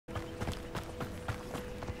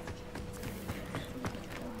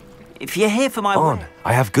If you're here for my... On,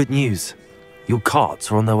 I have good news. Your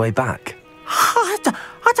carts are on their way back. I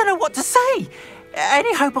don't know what to say.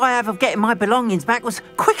 Any hope I have of getting my belongings back was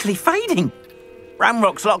quickly fading.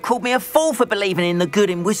 Ramrock's lot called me a fool for believing in the good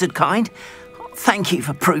in wizard kind. Thank you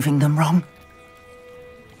for proving them wrong.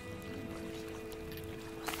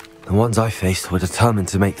 The ones I faced were determined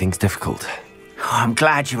to make things difficult. Oh, I'm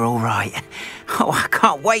glad you're all right. Oh, I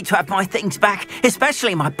can't wait to have my things back,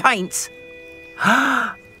 especially my paints.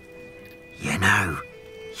 You know,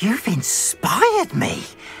 you've inspired me.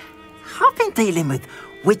 I've been dealing with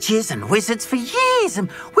witches and wizards for years, and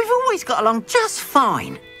we've always got along just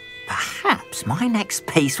fine. Perhaps my next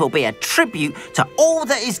piece will be a tribute to all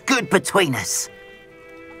that is good between us.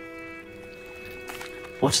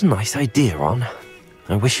 What a nice idea, Ron.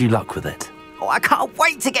 I wish you luck with it. Oh, I can't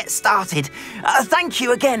wait to get started. Thank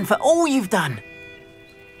you again for all you've done.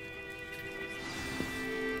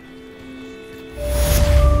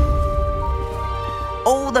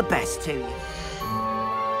 All the best to you.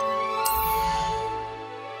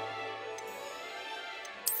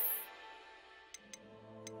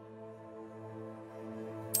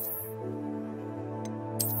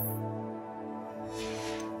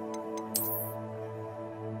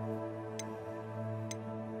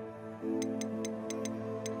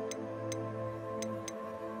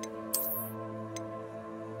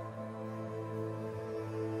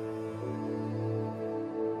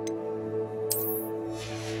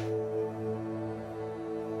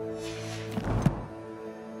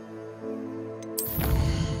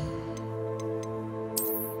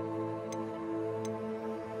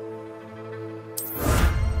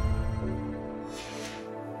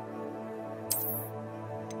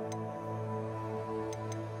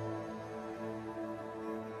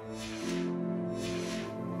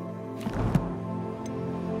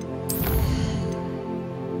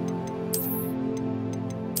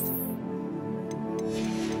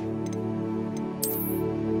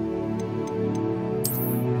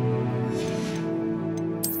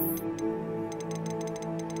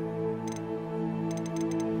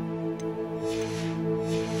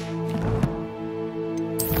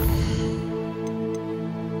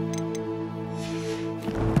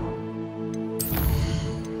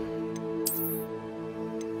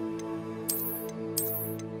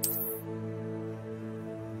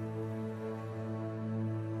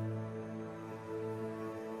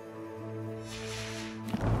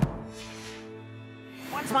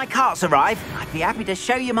 Once my carts arrive, I'd be happy to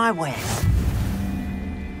show you my wares.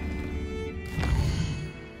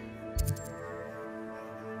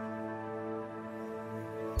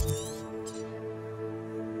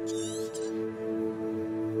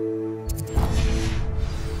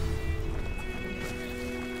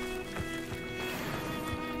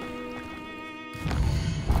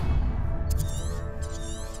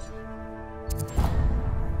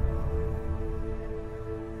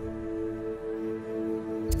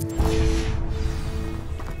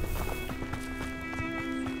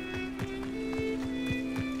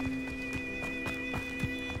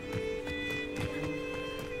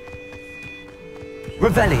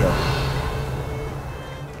 Revelio.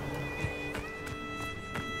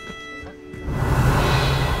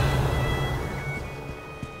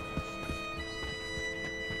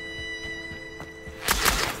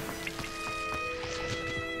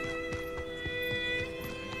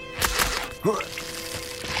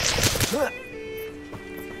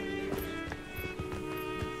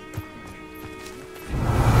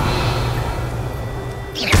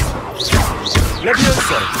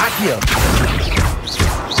 Levioso, Accio.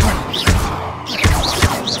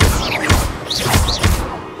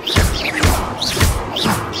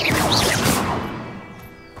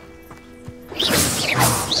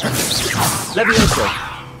 Levioso.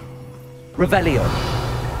 Revelio.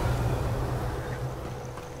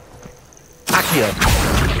 Accio.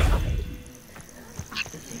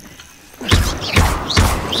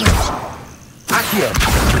 Accio.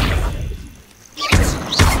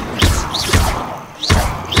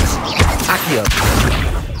 Accio.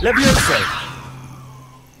 Levioso.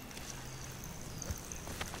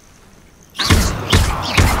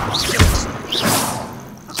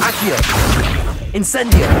 Accio.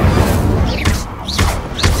 Incendio.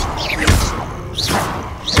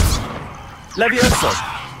 Levioso.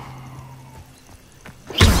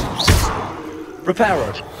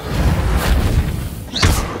 Reparo.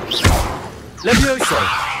 Levioso.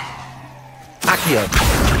 Accio.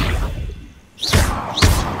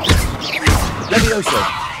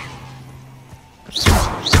 Levioso.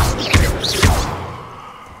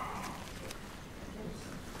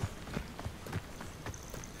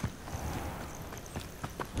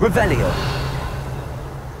 Revelio.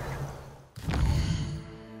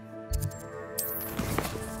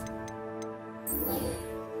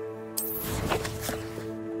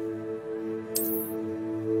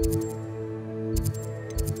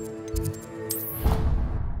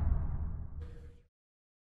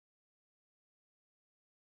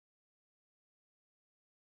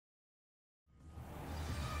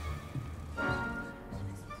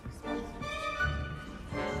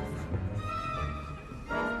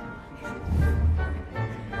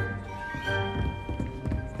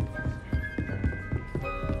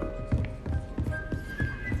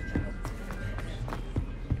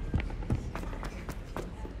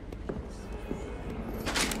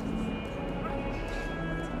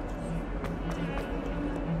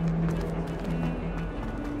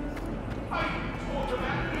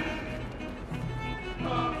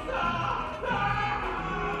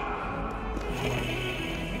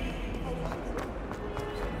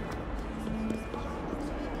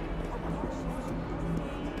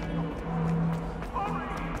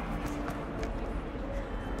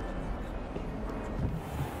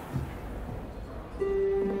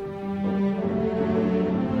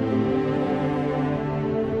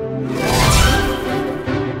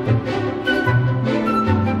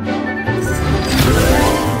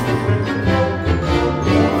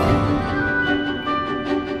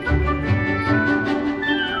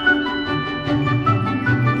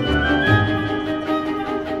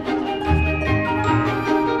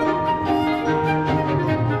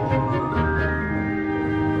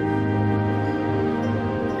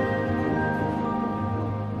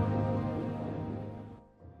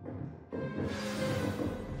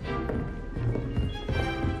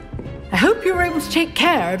 you were able to take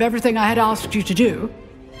care of everything I had asked you to do.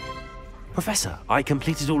 Professor, I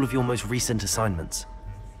completed all of your most recent assignments.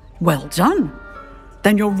 Well done.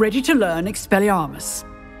 Then you're ready to learn Expelliarmus.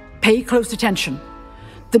 Pay close attention.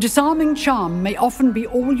 The disarming charm may often be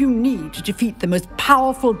all you need to defeat the most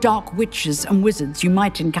powerful dark witches and wizards you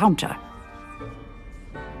might encounter.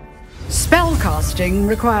 Spellcasting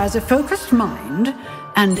requires a focused mind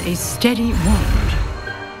and a steady wand.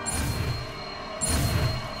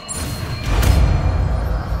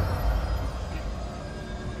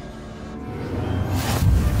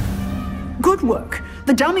 Good work.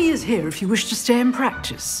 The dummy is here if you wish to stay and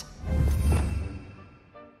practice.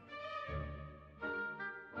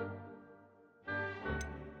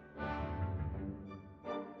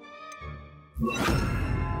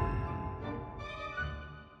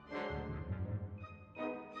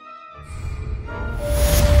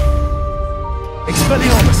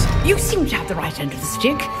 Expelliarmus! You seem to have the right end of the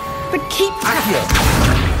stick, but keep Accio.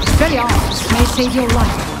 Expelliarmus may save your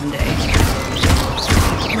life one day.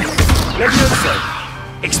 Levioso!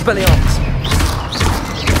 Expelliarmus!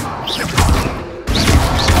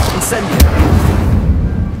 Incendio!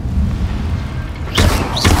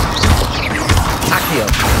 Accio!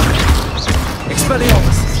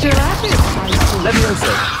 Expelliarmus! Still at it, I see.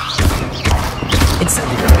 Levioso!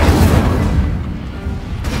 Incendio!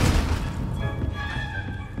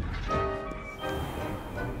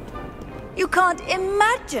 You can't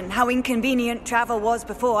imagine how inconvenient travel was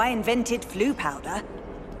before I invented flu powder.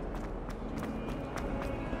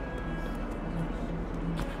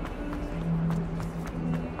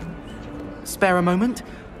 Spare a moment?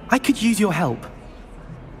 I could use your help.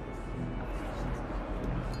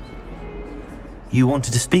 You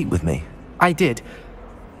wanted to speak with me? I did.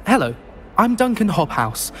 Hello, I'm Duncan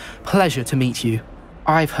Hobhouse. Pleasure to meet you.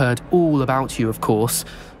 I've heard all about you, of course,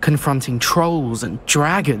 confronting trolls and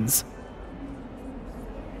dragons.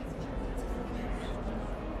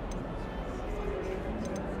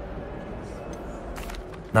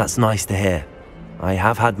 That's nice to hear. I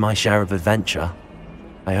have had my share of adventure.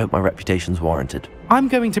 I hope my reputation's warranted. I'm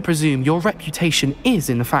going to presume your reputation is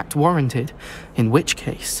in fact warranted, in which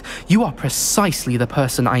case, you are precisely the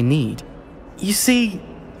person I need. You see,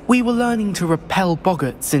 we were learning to repel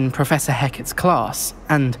boggarts in Professor HECAT'S class,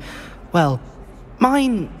 and, well,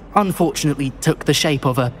 mine unfortunately took the shape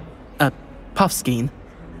of a puffskein.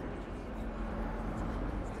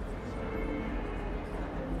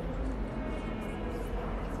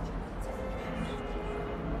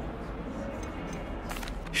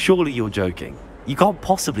 Surely you're joking. You can't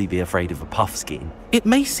possibly be afraid of a puffskein. It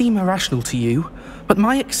may seem irrational to you, but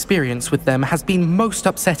my experience with them has been most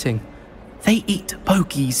upsetting. They eat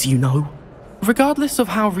bogies, you know. Regardless of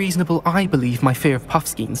how reasonable I believe my fear of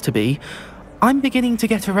puffskeins to be, I'm beginning to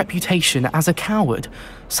get a reputation as a coward.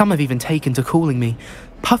 Some have even taken to calling me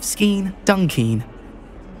Puffskeen Dunkeen.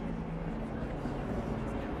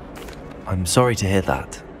 I'm sorry to hear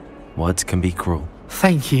that. Words can be cruel.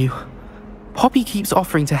 Thank you. Poppy keeps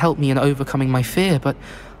offering to help me in overcoming my fear, but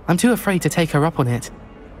I'm too afraid to take her up on it.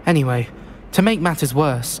 Anyway, to make matters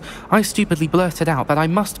worse, I stupidly blurted out that I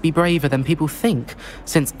must be braver than people think,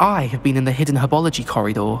 since I have been in the hidden herbology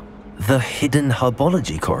corridor. The hidden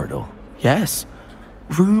herbology corridor? Yes.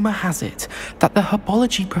 Rumour has it that the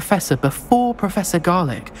herbology professor before Professor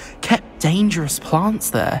Garlic kept dangerous plants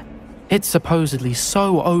there. It's supposedly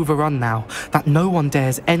so overrun now that no one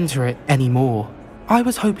dares enter it anymore. I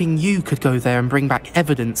was hoping you could go there and bring back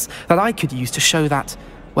evidence that I could use to show that,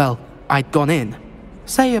 well, I'd gone in.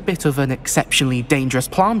 Say a bit of an exceptionally dangerous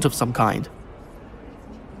plant of some kind.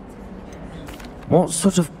 What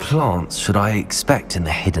sort of plants should I expect in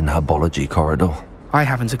the hidden herbology corridor? I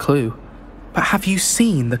haven't a clue. But have you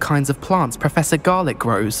seen the kinds of plants Professor Garlic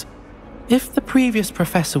grows? If the previous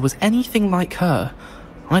professor was anything like her,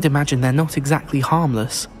 I'd imagine they're not exactly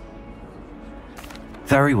harmless.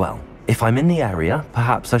 Very well. If I'm in the area,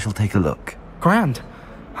 perhaps I shall take a look. Grand.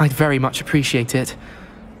 I'd very much appreciate it.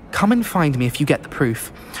 Come and find me if you get the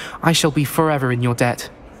proof. I shall be forever in your debt.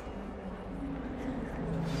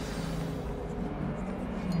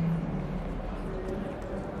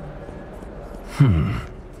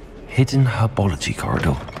 Hidden herbology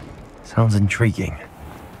corridor. Sounds intriguing.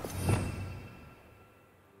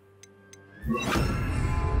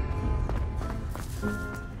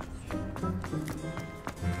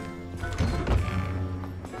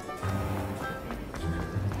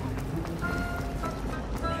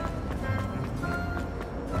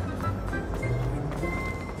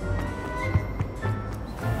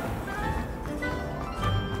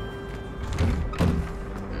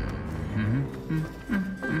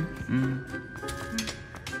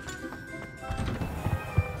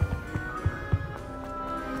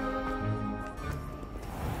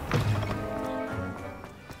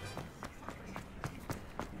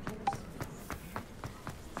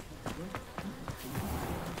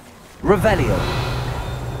 Revelio.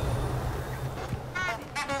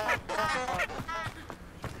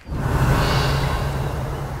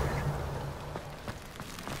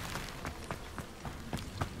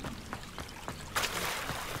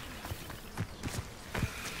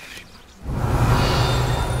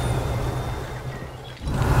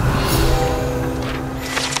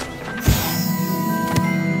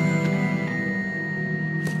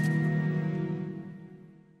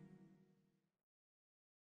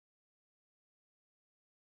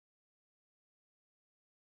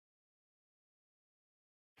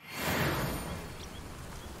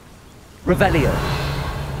 Revelio.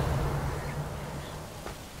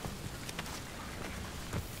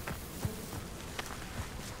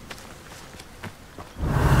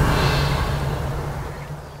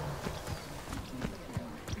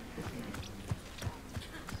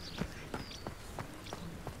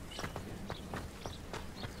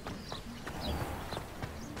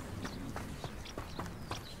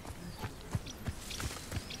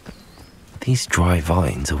 These dry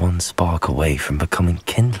vines are one spark away from becoming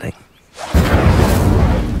kindling.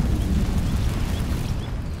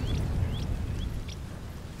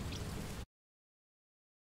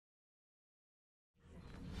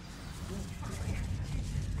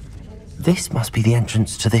 This must be the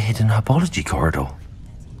entrance to the hidden herbology corridor.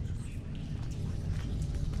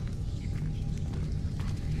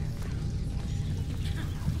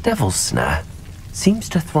 Devil's Snare seems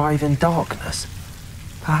to thrive in darkness.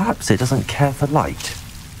 Perhaps it doesn't care for light.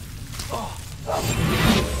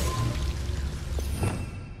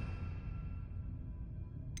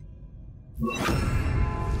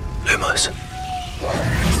 Lumos.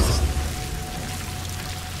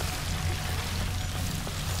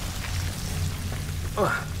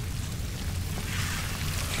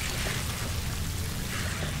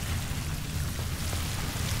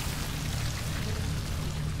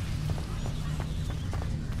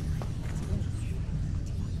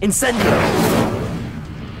 Incendio!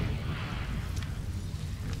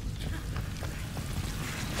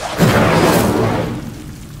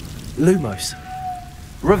 Lumos.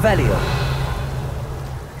 Revelio.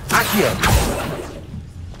 Accio.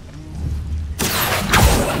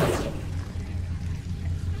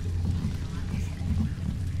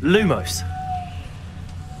 Lumos.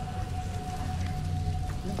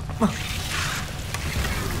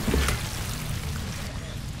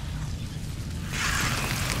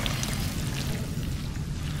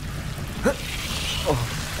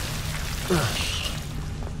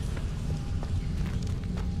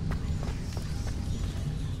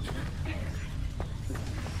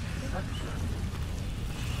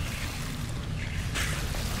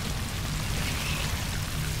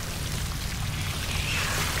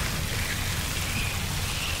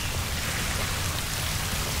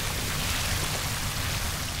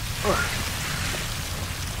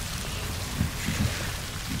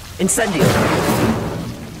 Incendio.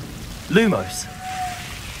 Lumos.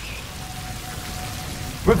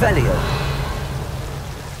 Revelio.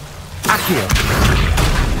 Accio.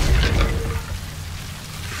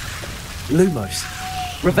 Lumos.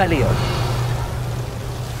 Revelio.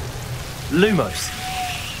 Lumos.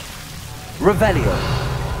 Revelio.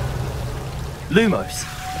 Lumos.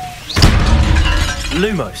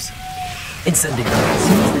 Lumos. Incendio.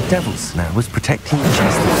 Seems the Devil's Snare was protecting the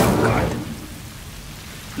chest of some kind.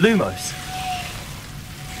 Lumos.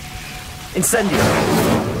 Incendio.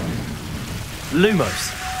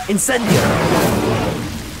 Lumos. Incendio.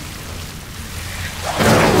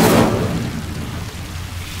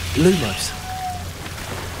 Lumos.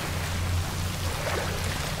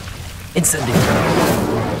 Incendio.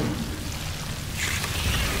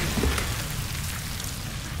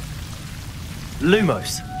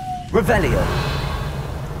 Lumos. Revelio.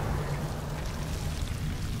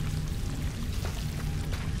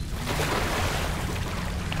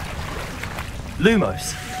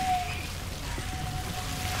 Lumos.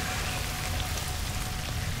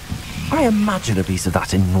 I imagine a piece of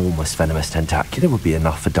that enormous venomous tentacula would be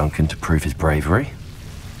enough for Duncan to prove his bravery.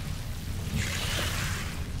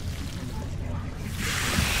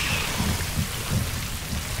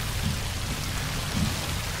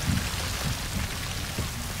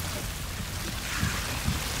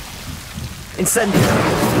 Incendio.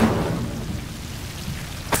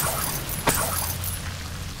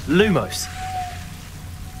 Lumos.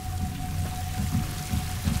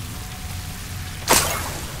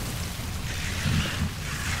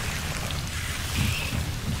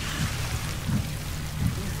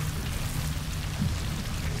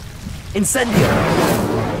 Incendio.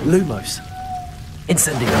 Lumos.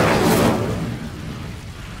 Incendio.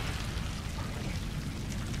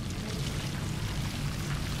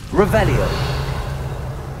 Revelio.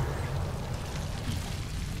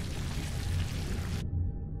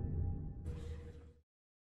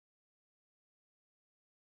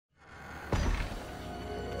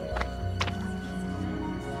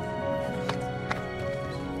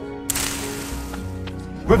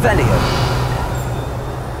 Revelio.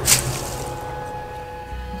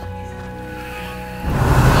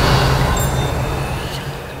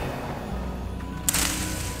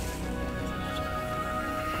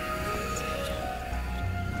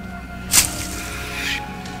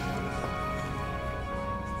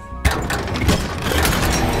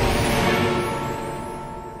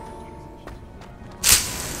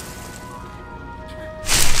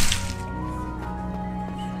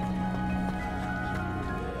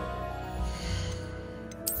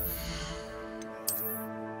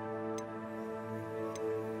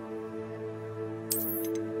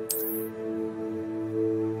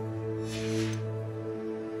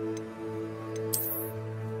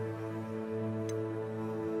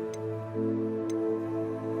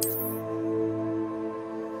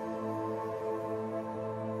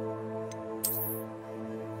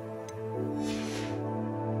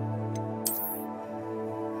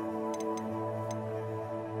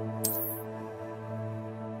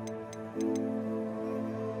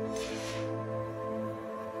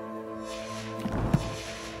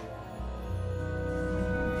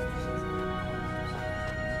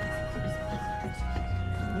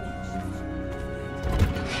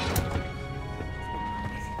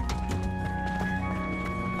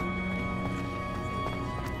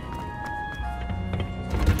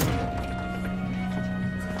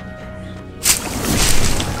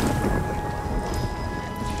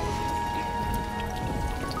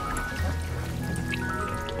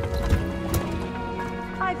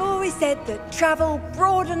 Said that travel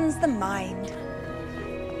broadens the mind.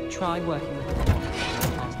 Try working with it.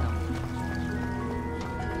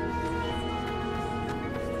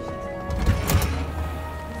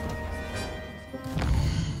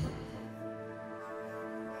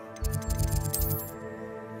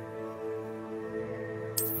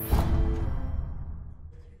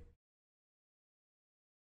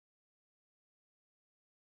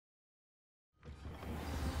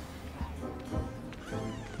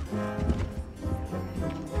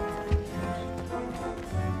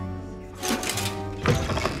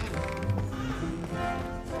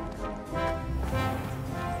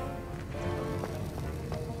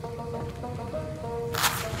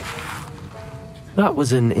 That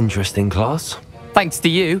was an interesting class. Thanks to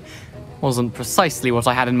you. Wasn't precisely what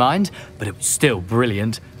I had in mind, but it was still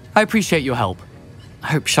brilliant. I appreciate your help. I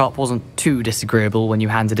hope Sharp wasn't too disagreeable when you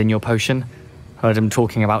handed in your potion. Heard him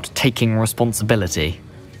talking about taking responsibility.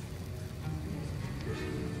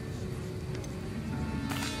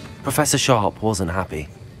 Professor Sharp wasn't happy.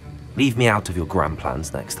 Leave me out of your grand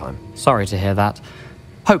plans next time. Sorry to hear that.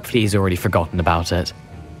 Hopefully he's already forgotten about it.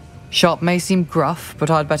 Sharp may seem gruff, but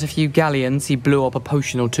I'd bet a few galleons he blew up a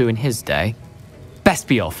potion or two in his day. Best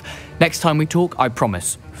be off. Next time we talk, I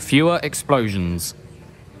promise, fewer explosions.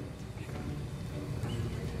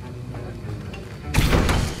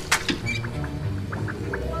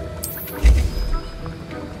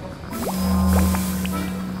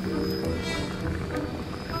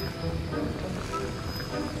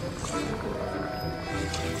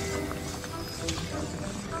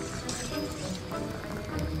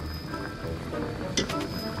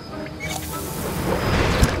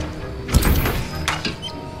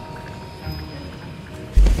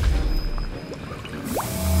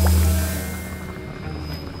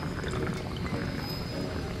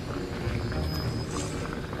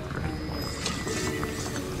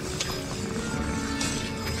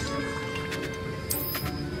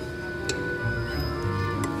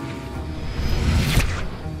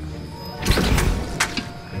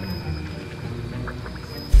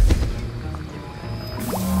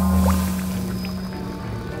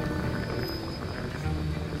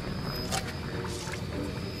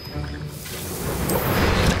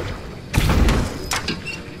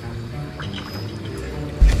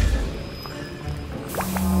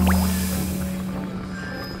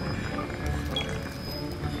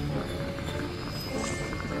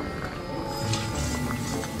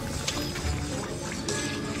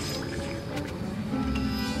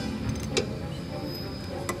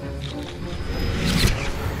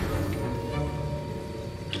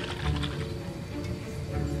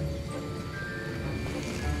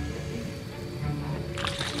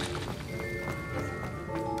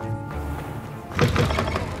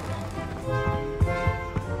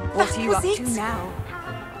 What are you up to now?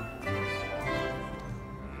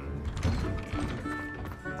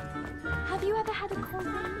 Have you ever had a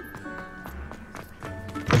conversation?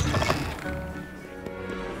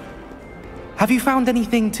 Have you found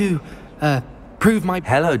anything to, prove my...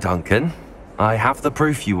 Hello, Duncan. I have the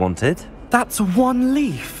proof you wanted. That's one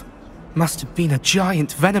leaf. Must have been a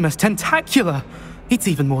giant venomous tentacula. It's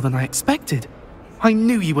even more than I expected. I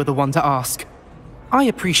knew you were the one to ask. I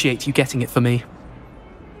appreciate you getting it for me.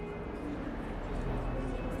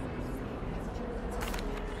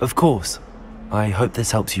 Of course. I hope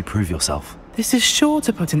this helps you prove yourself. This is sure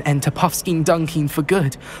to put an end to Puffskein Dunkeen for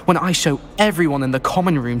good when I show everyone in the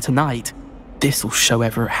common room tonight. This'll show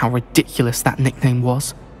Everett how ridiculous that nickname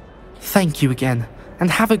was. Thank you again,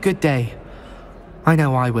 and have a good day. I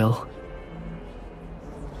know I will.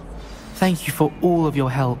 Thank you for all of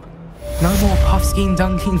your help. No more Puffskein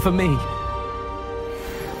Dunkeen for me.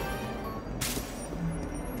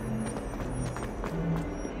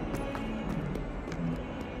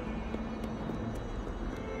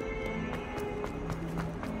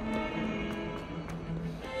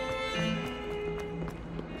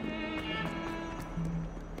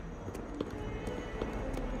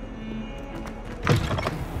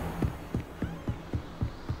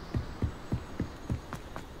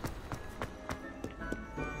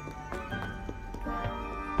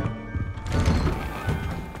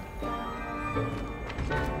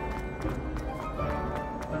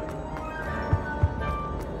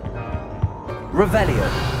 Revelio.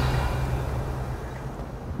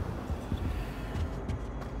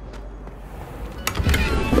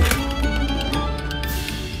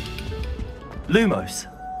 Lumos.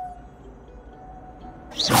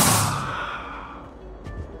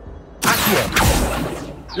 Accio.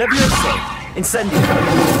 Levioso. Incendio.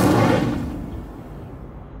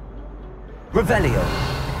 Revelio.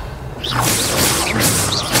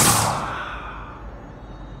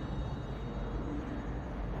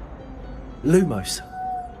 Lumos.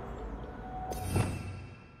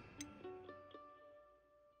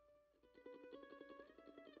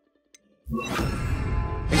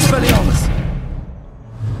 Expelliarmus.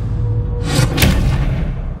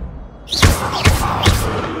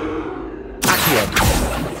 Accio.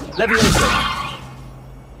 Levioso.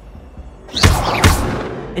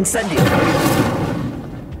 Incendio.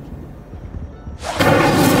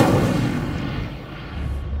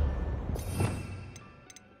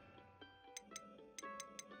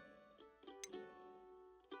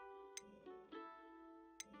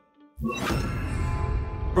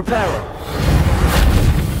 Reparo.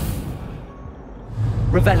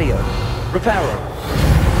 Revelio. Reparo.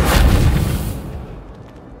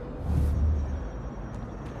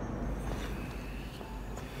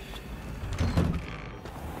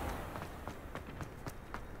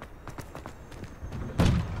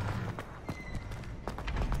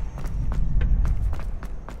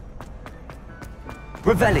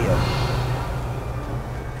 Revelio.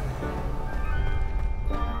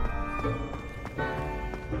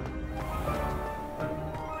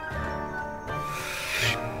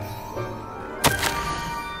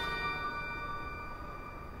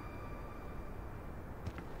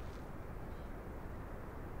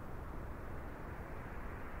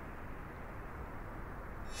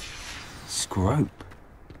 Scrope?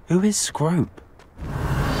 Who is Scrope?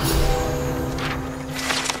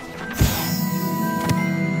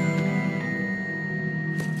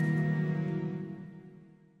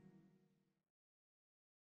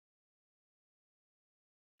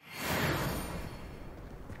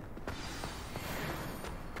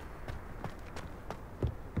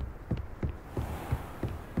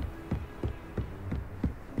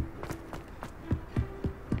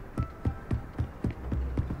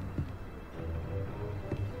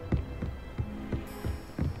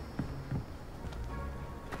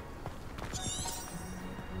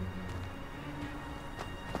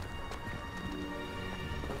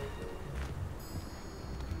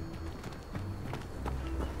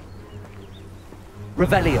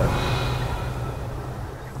 Revelio.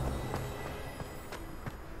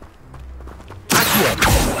 Accio.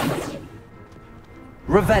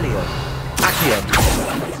 Revelio. Accio.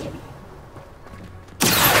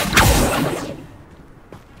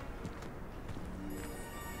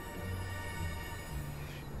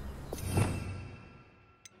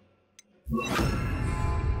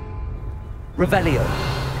 Revelio.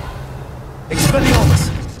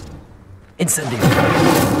 Expelliarmus. Incendio.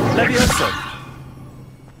 Levioso.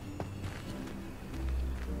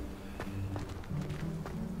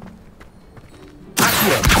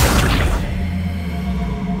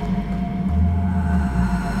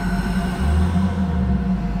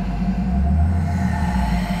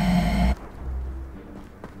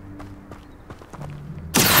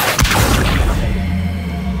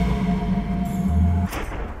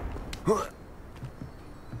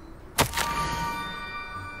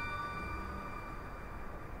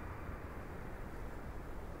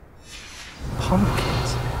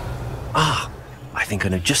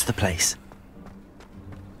 know just the place.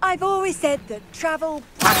 I've always said that travel...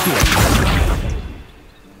 Accio.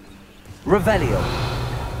 Revelio.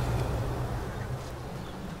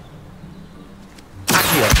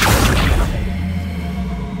 Accio.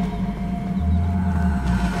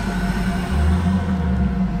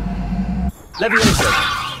 Levioso.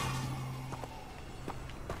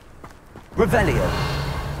 Revelio.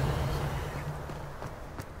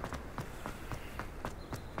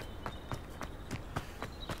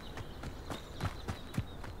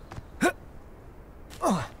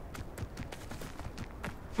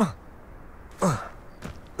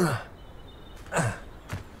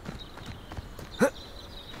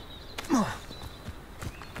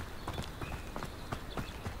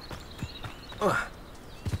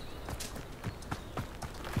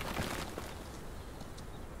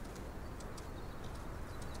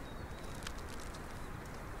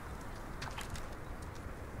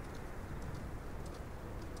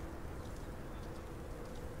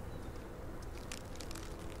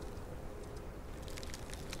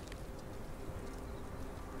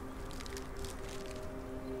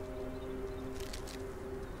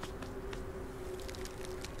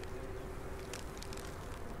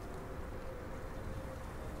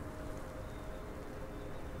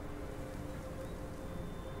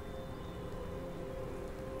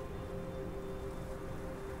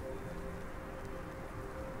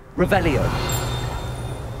 Revelio.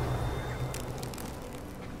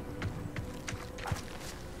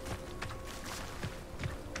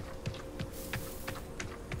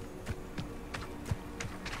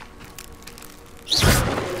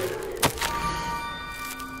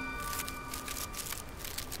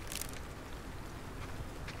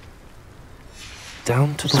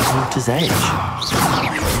 Down to the water's edge.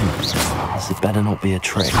 This had better not be a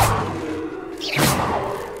trick.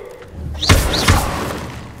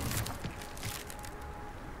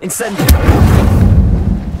 Incendio.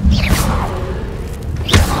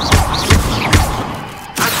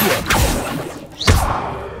 Accio.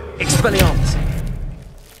 Expelliarmus.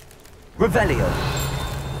 Revelio.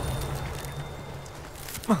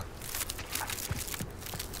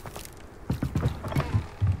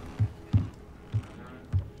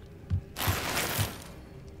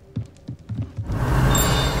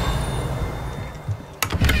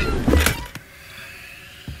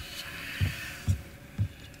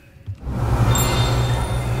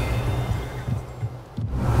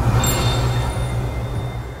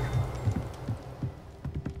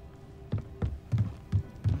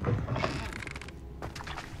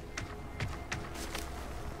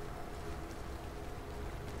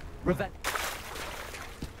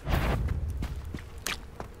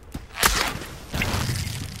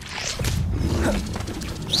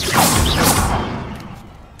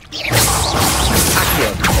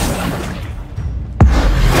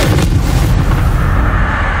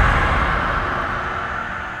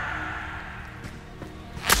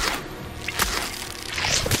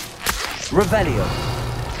 Revelio.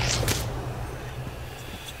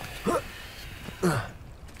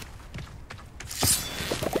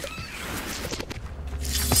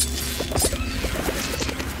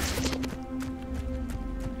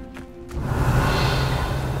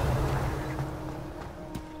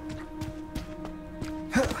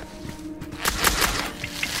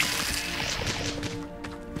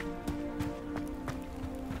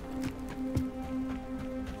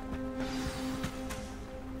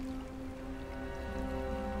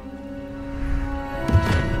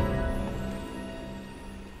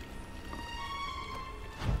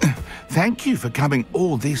 Thank you for coming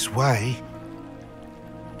all this way.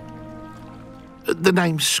 The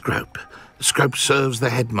name's Scrope. Scrope serves the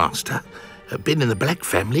headmaster. Been in the Black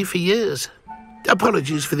family for years.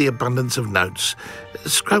 Apologies for the abundance of notes.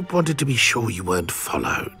 Scrope wanted to be sure you weren't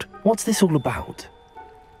followed. What's this all about?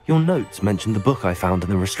 Your notes mentioned the book I found in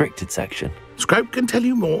the restricted section. Scrope can tell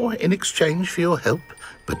you more in exchange for your help,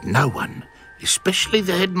 but no one, especially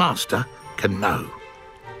the headmaster, can know.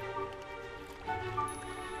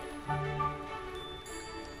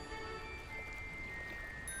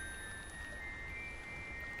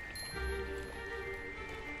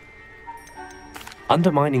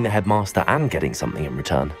 Undermining the headmaster and getting something in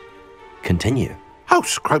return. Continue. Oh,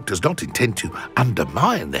 Scrope does not intend to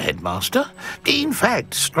undermine the headmaster. In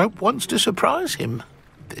fact, Scrope wants to surprise him.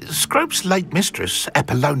 Scrope's late mistress,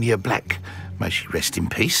 Apollonia Black, may she rest in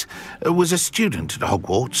peace, was a student at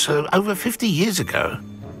Hogwarts over 50 years ago.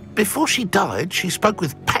 Before she died, she spoke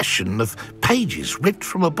with passion of pages ripped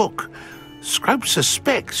from a book. Scrope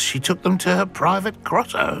suspects she took them to her private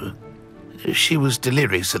grotto. She was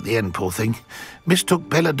delirious at the end, poor thing. Mistook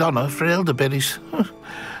belladonna for elderberries.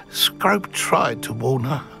 Scrope tried to warn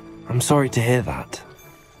her. I'm sorry to hear that.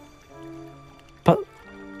 But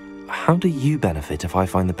how do you benefit if I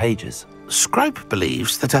find the pages? Scrope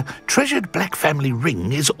believes that a treasured black family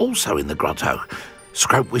ring is also in the grotto.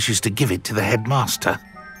 Scrope wishes to give it to the headmaster.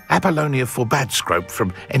 Apollonia forbade Scrope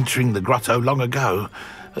from entering the grotto long ago.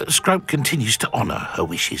 Scrope continues to honour her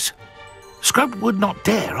wishes. Scrope would not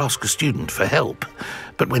dare ask a student for help,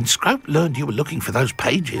 but when Scrope learned you were looking for those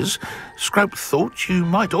pages, Scrope thought you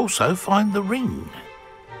might also find the ring.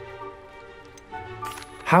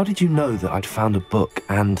 How did you know that I'd found a book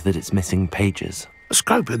and that it's missing pages?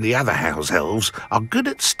 Scrope and the other house elves are good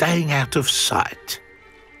at staying out of sight.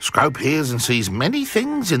 Scrope hears and sees many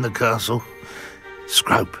things in the castle.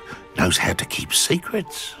 Scrope knows how to keep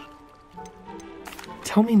secrets.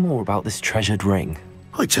 Tell me more about this treasured ring.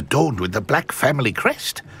 Oh, it's adorned with the black family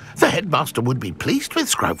crest. The headmaster would be pleased with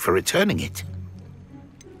Scrope for returning it.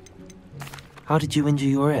 How did you injure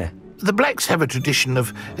your ear? The blacks have a tradition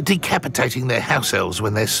of decapitating their house elves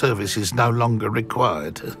when their service is no longer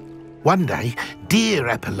required. One day, dear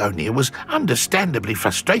Apollonia was understandably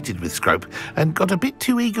frustrated with Scrope and got a bit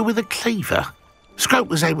too eager with a cleaver. Scrope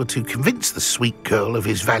was able to convince the sweet girl of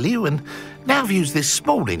his value and now views this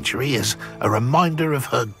small injury as a reminder of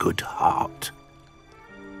her good heart.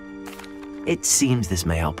 It seems this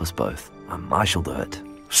may help us both. I shall do it.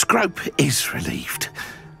 Scrope is relieved.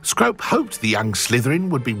 Scrope hoped the young Slytherin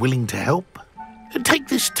would be willing to help. Take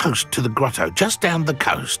this toast to the grotto just down the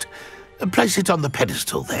coast and place it on the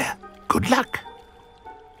pedestal there. Good luck.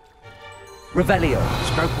 Revelio.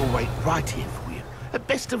 Scrope will wait right here for you.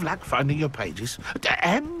 Best of luck finding your pages.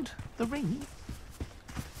 And the ring.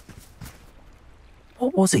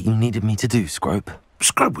 What was it you needed me to do, Scrope?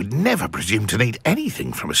 Scrope would never presume to need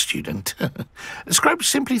anything from a student. Scrope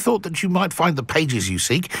simply thought that you might find the pages you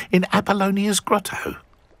seek in Apollonia's grotto.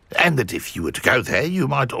 And that if you were to go there, you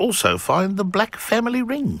might also find the black family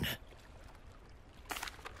ring.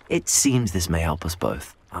 It seems this may help us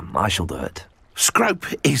both. I shall do it. Scrope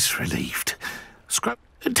is relieved. Scrope,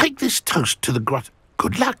 take this toast to the grotto.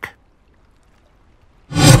 Good luck.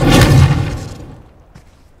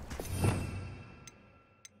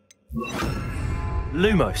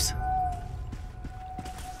 Lumos.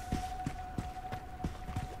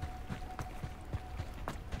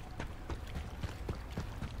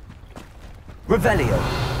 Revelio.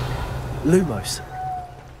 Lumos.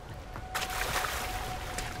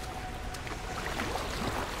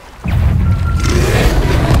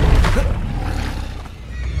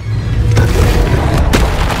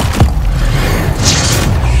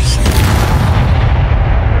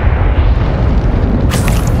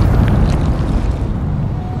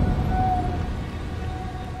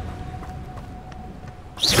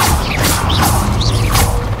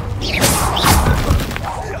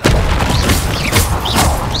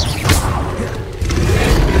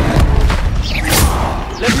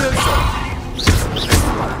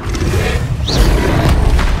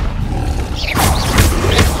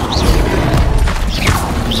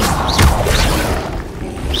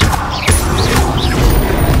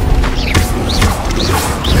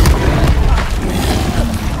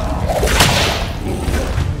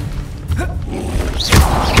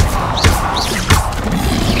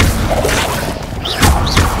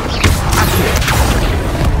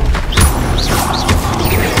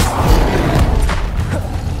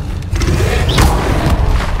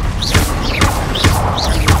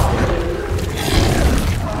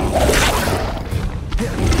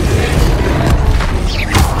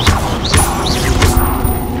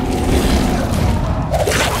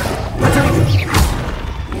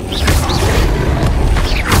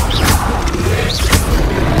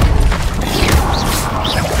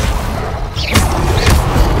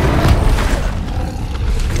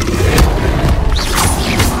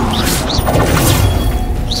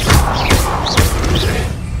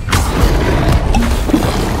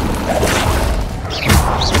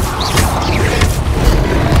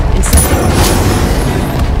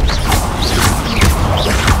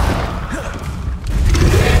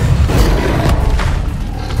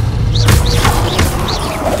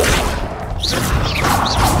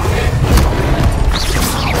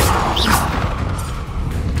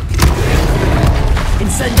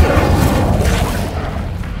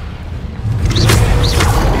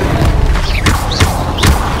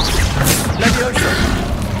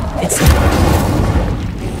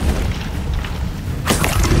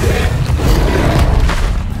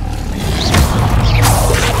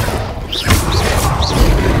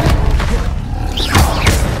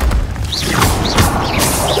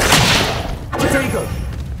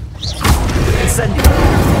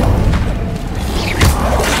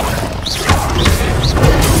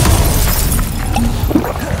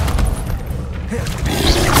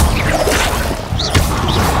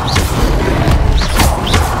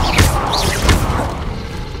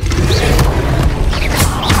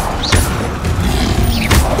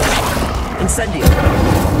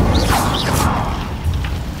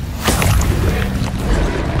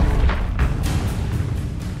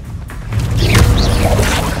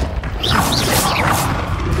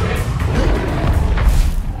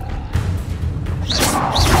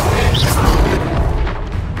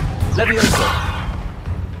 castle.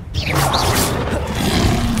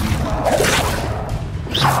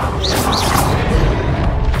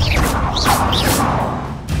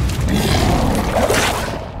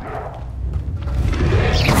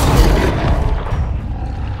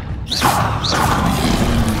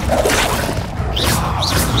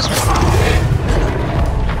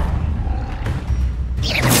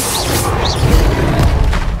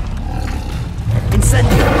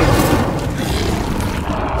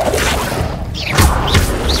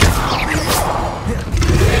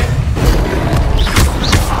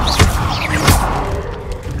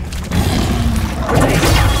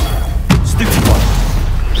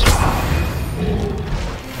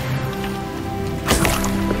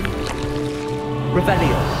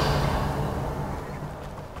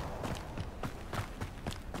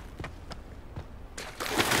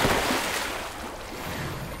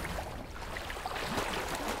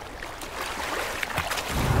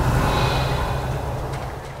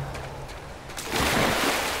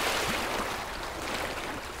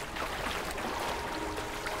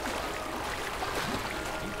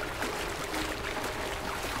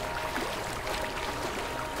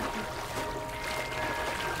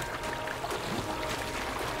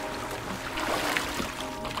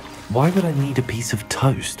 Why would I need a piece of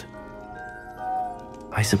toast?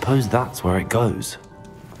 I suppose that's where it goes.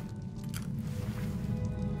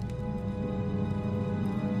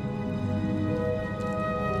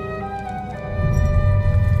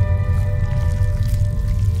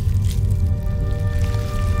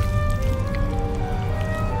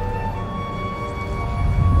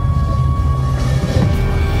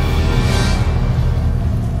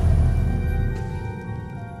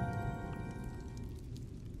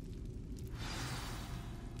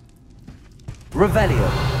 Revelio.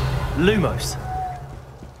 Lumos.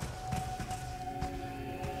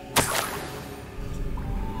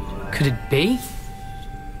 Could it be?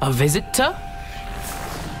 A visitor?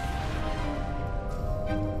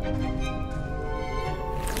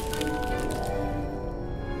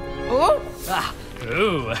 Oh! Ah!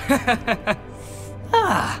 Ooh!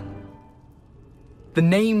 Ah! The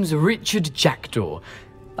name's Richard Jackdaw.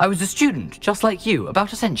 I was a student, just like you,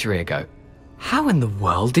 about a century ago. How in the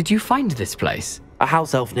world did you find this place? A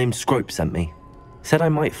house elf named Scrope sent me. Said I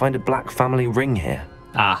might find a black family ring here.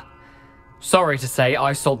 Ah. Sorry to say,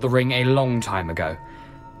 I sold the ring a long time ago.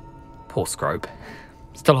 Poor Scrope.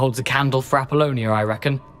 Still holds a candle for Apollonia, I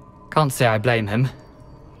reckon. Can't say I blame him.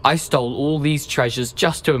 I stole all these treasures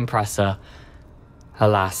just to impress her.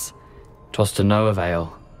 Alas, 'twas to no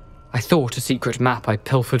avail. I thought a secret map I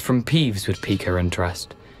pilfered from Peeves would pique her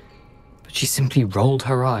interest. But she simply rolled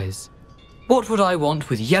her eyes. What would I want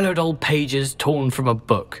with yellowed old pages torn from a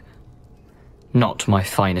book? Not my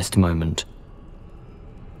finest moment.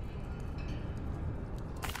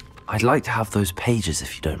 I'd like to have those pages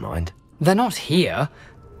if you don't mind. They're not here.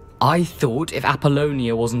 I thought if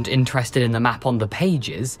Apollonia wasn't interested in the map on the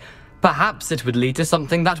pages, perhaps it would lead to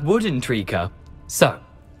something that would intrigue her. So,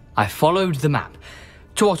 I followed the map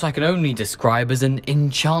to what I can only describe as an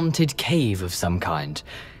enchanted cave of some kind.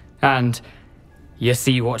 And you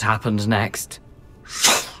see what happened next?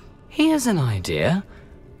 Here's an idea.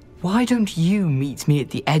 Why don't you meet me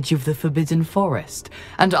at the edge of the Forbidden Forest,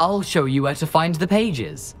 and I'll show you where to find the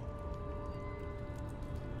pages?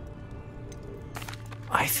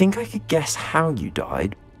 I think I could guess how you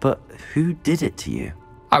died, but who did it to you?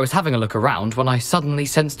 I was having a look around when I suddenly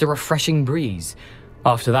sensed a refreshing breeze.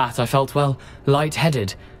 After that, I felt, well,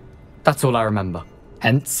 lightheaded. That's all I remember.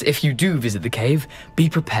 Hence, if you do visit the cave,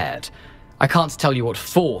 be prepared. I can't tell you what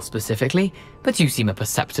for specifically, but you seem a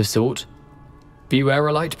perceptive sort. Beware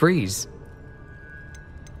a light breeze.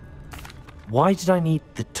 Why did I need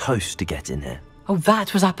the toast to get in here? Oh,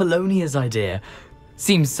 that was Apollonia's idea.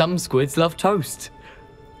 Seems some squids love toast.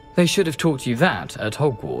 They should have taught you that at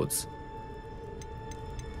Hogwarts.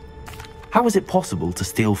 How is it possible to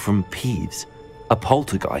steal from Peeves, a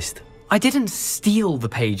poltergeist? I didn't steal the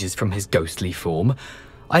pages from his ghostly form.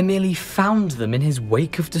 I merely found them in his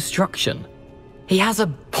wake of destruction. He has a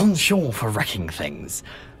penchant for wrecking things.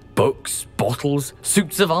 Books, bottles,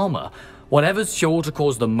 suits of armor, whatever's sure to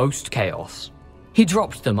cause the most chaos. He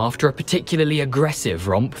dropped them after a particularly aggressive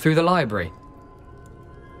romp through the library.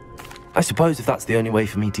 I suppose if that's the only way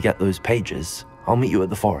for me to get those pages, I'll meet you at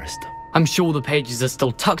the forest. I'm sure the pages are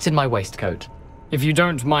still tucked in my waistcoat. If you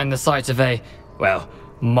don't mind the sight of a, well,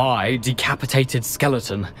 my decapitated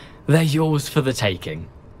skeleton, they're yours for the taking.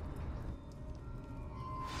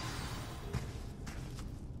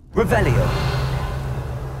 Revelio.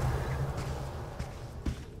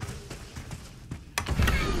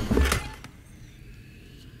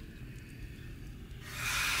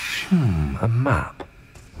 A map.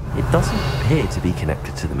 It doesn't appear to be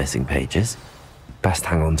connected to the missing pages. Best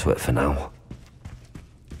hang on to it for now.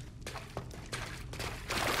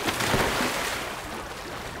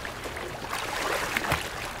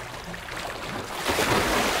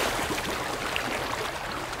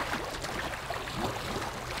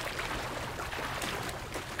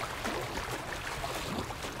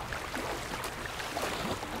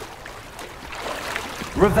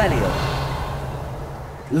 Revelio.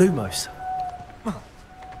 Lumos.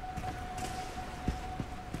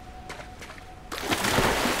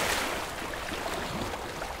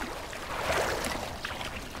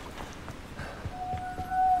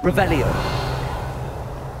 Revelio.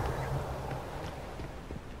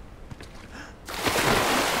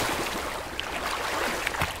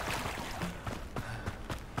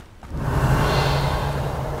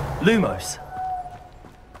 Lumos.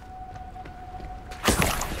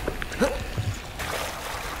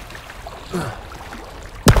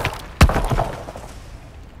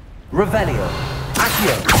 Revelio.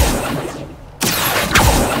 Accio.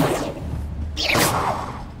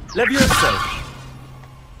 Levioso.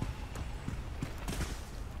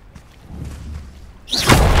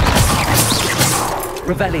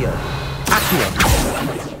 Revelio. Accio.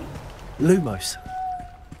 Lumos.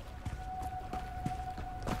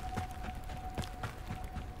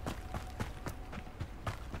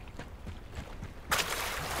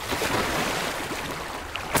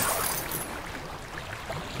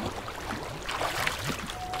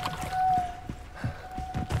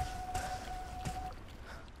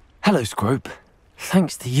 Hello, Scrope.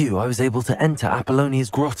 Thanks to you, I was able to enter Apollonia's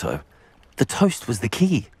grotto. The toast was the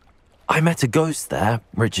key. I met a ghost there,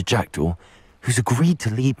 Richard Jackdaw, who's agreed to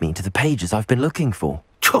lead me to the pages I've been looking for.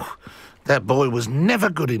 Phew, that boy was never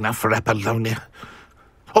good enough for Apollonia.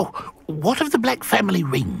 Oh, what of the Black family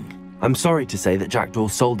ring? I'm sorry to say that Jackdaw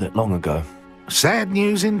sold it long ago. Sad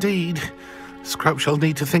news indeed. Scrope shall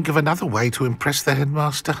need to think of another way to impress the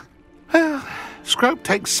headmaster. Well, Scrope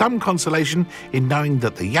takes some consolation in knowing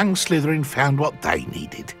that the young Slytherin found what they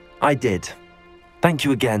needed. I did. Thank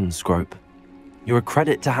you again, Scrope. You're a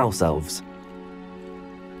credit to House Elves.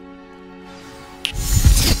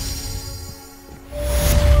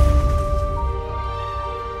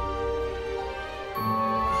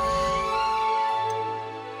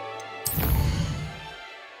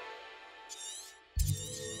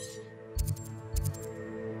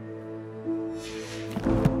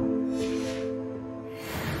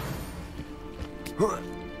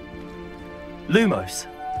 Lumos.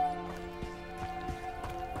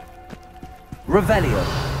 Revelio.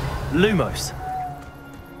 Lumos.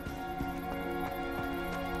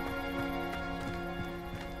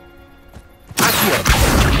 Accio.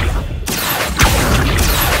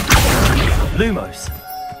 Lumos.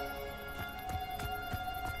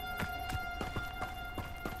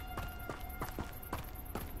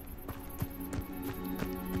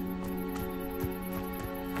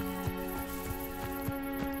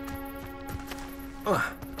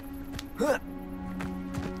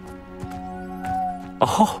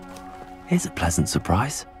 Oh, here's a pleasant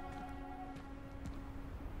surprise.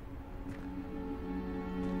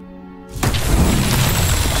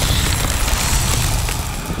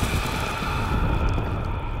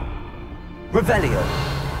 Revelio.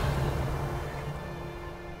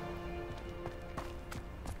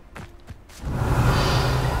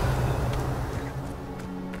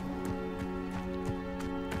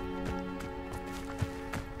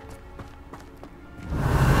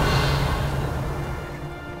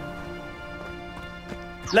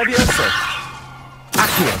 Levioso.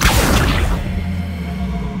 Accio.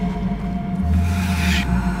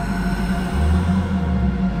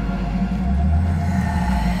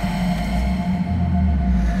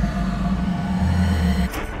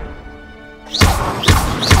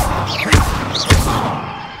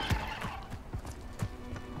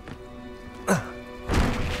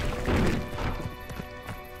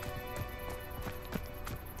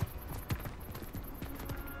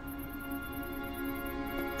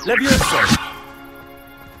 Levioso.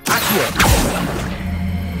 Accio.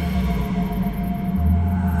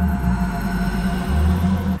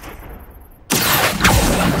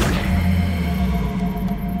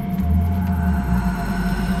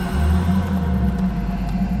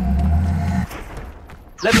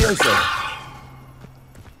 Levioso.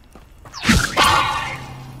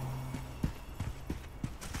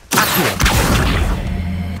 Accio.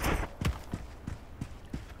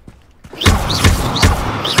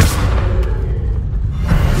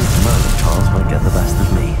 Charles won't get the best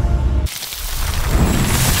of me.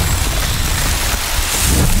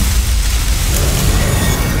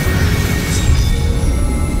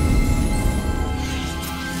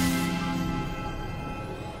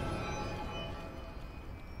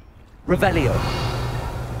 Revelio.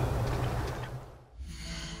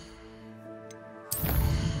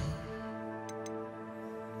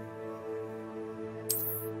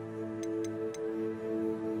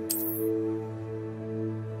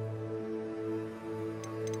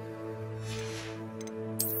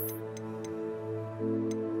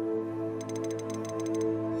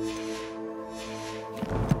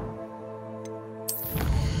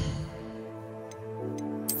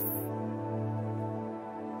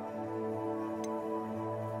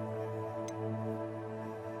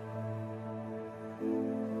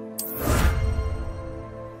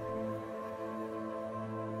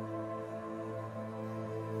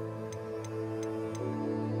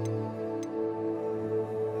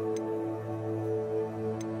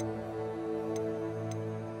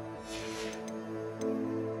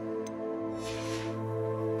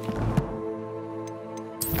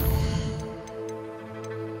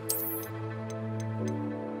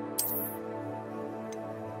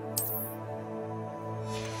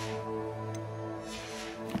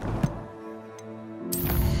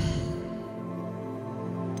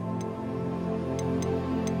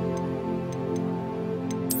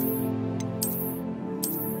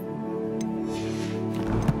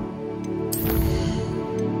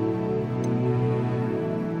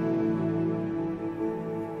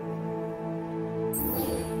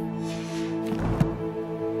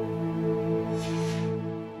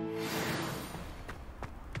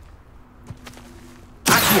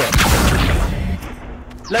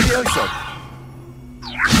 Levioso.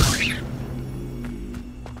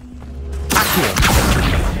 Accio.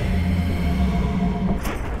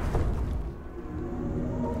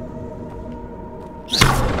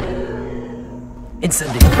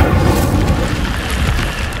 Incendiing.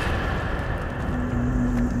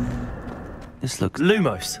 This looks...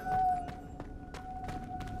 Lumos.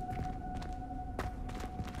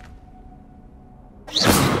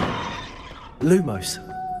 Lumos.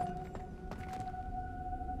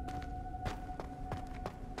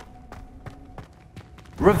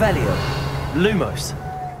 Revelio. Lumos.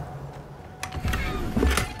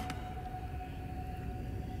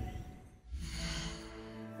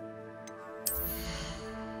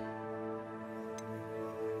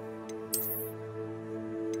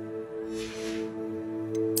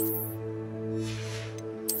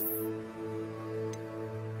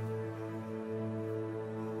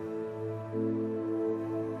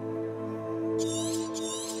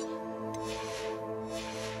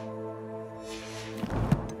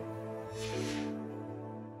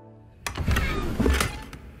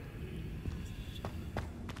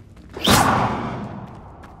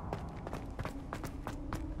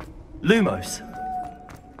 Lumos.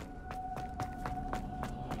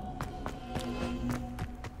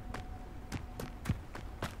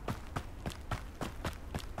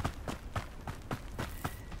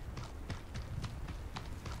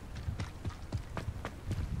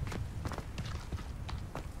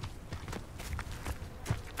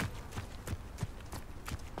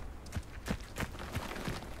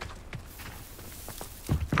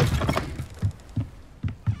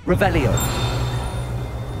 Revelio.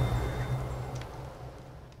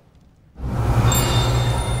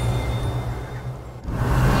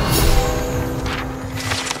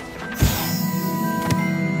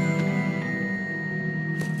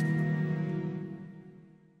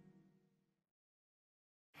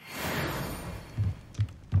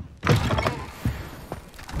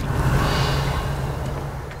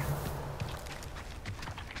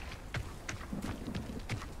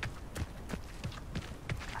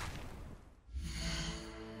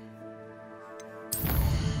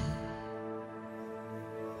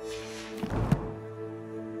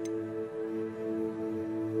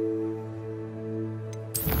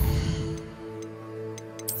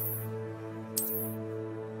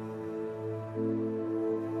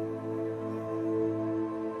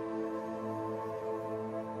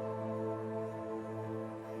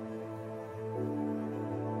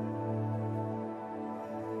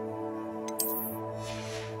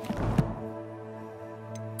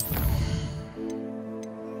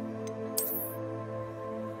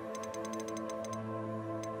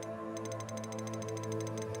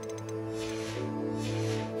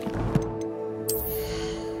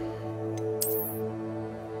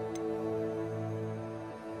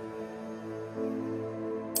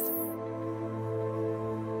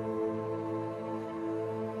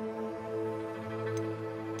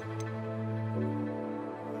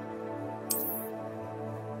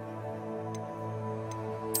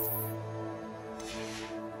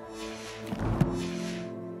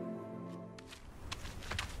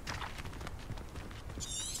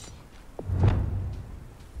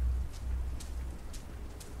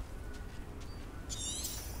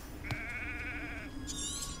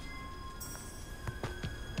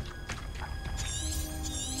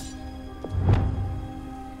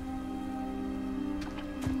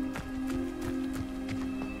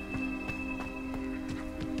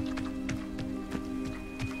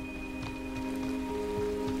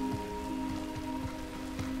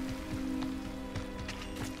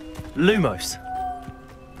 Lumos.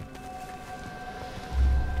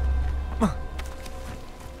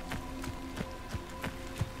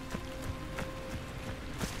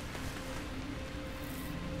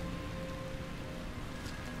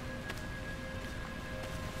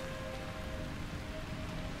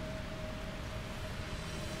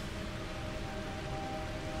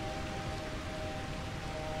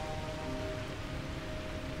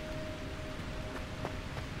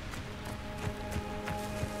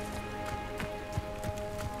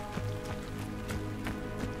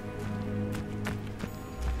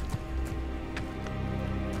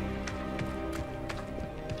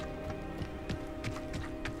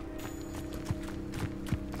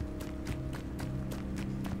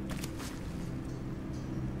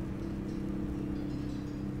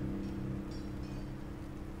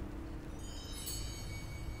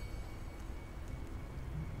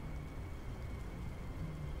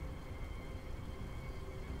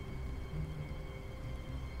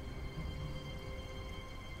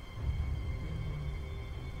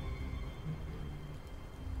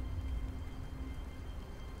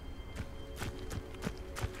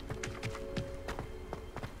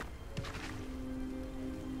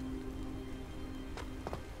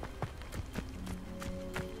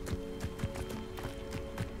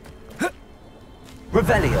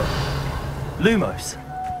 Revelio. Lumos.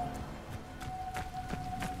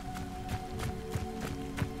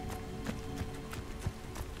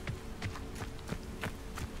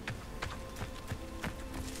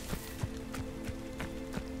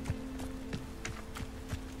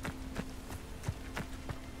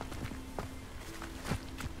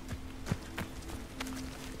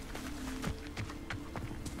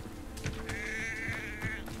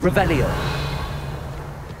 Revelio.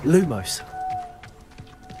 Lumos.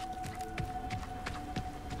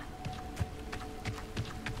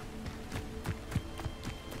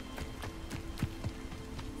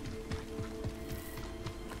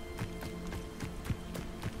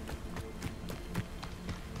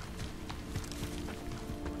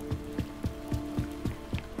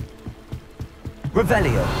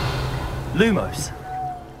 Revelio. Lumos.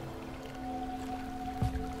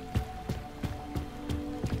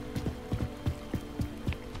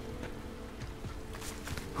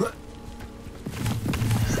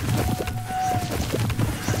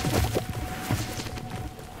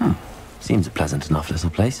 Seems a pleasant enough little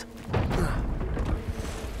place.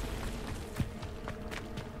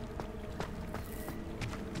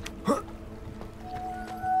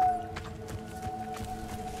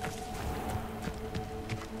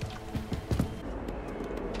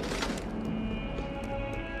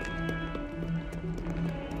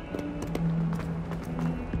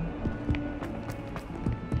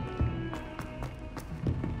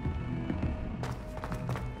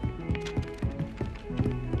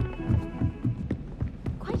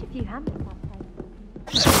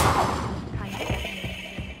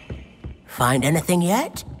 Find anything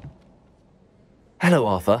yet? Hello,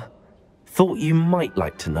 Arthur. Thought you might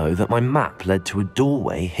like to know that my map led to a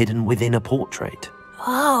doorway hidden within a portrait.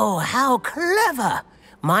 Oh, how clever!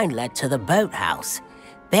 Mine led to the boathouse.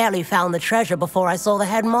 Barely found the treasure before I saw the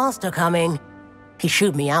headmaster coming. He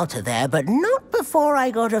shooed me out of there, but not before I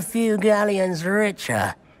got a few galleons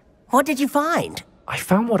richer. What did you find? I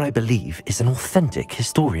found what I believe is an authentic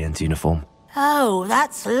historian's uniform. Oh,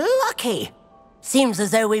 that's lucky. Seems as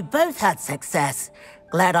though we both had success.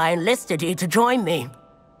 Glad I enlisted you to join me.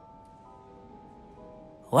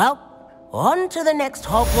 Well, on to the next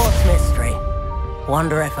Hogwarts mystery.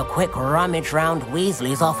 Wonder if a quick rummage round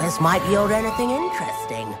Weasley's office might yield anything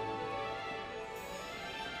interesting.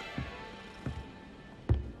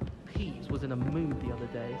 Peeves was in a mood the other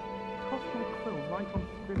day. Tossed my quill right on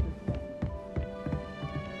Scribner's desk.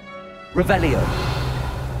 Revelio.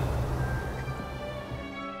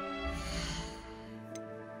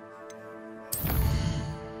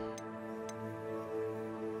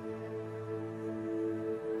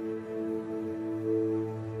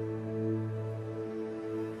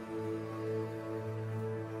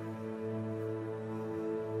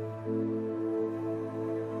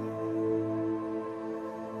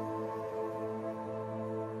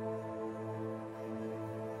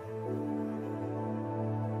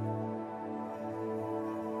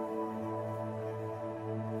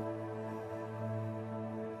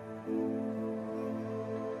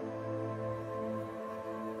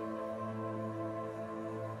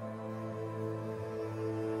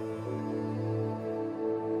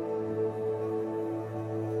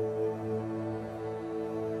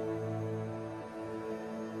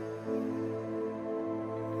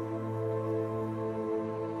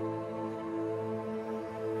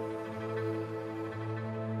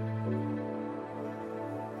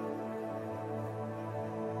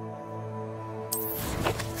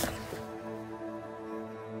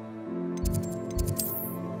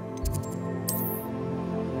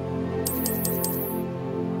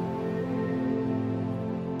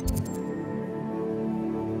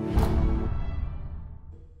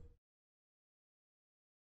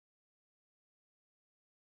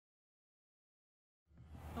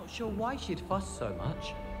 sure why she'd fuss so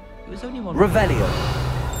much. It was only one. Revelio.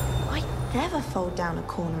 I'd never fold down a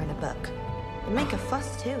corner in a book. It'd make a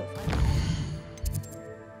fuss too.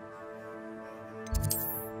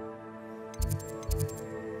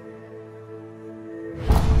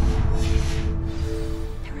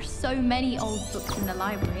 There are so many old books in the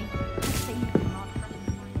library.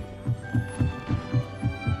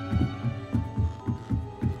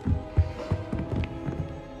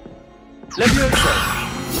 Levioso.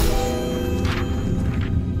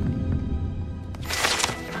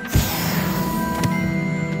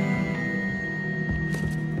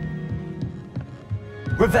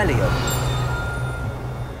 Revelio.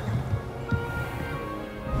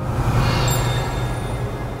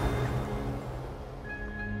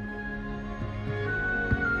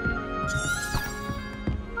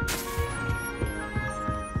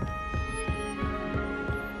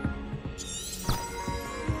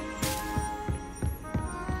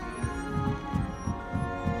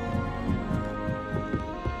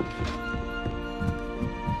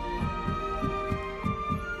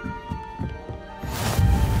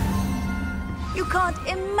 You can't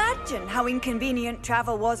imagine how inconvenient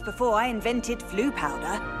travel was before I invented flu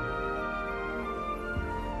powder.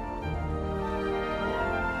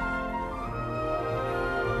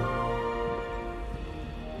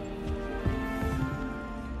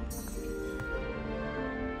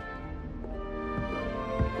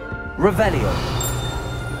 Revelio.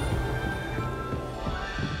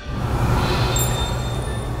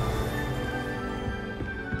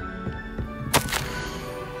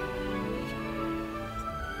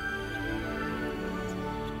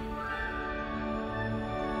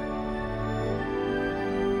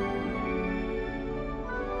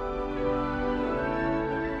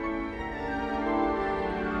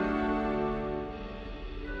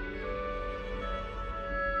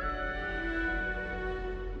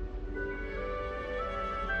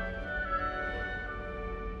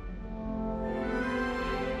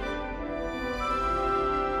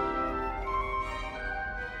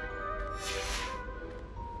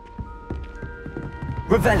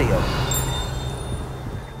 Revelio.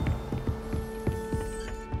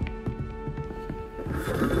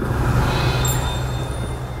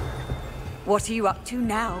 What are you up to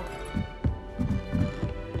now?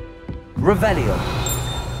 Revelio.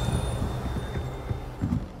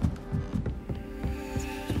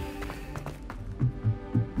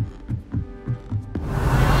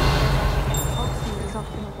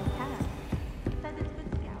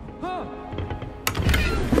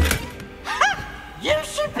 You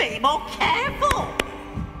should be more careful!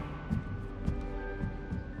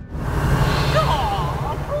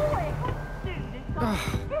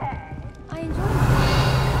 I enjoy it.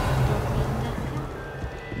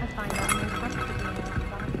 I find I'm more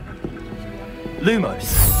comfortable in the Lumos.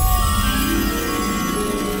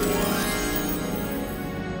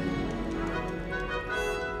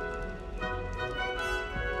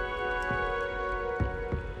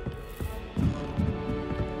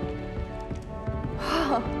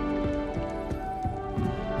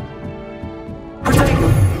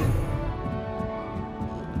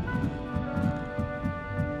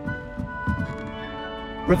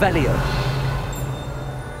 Revelio.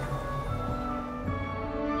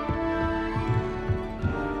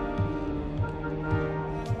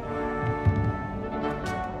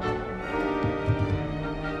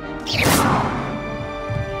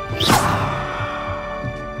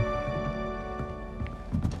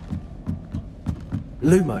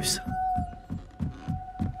 Lumos.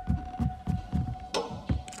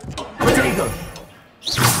 Protego.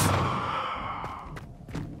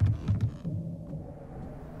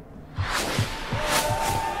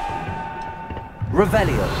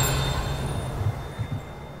 Revelio.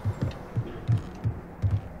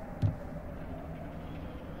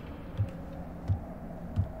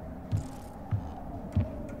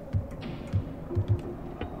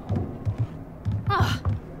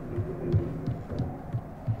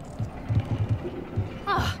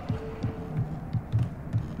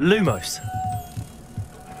 Lumos.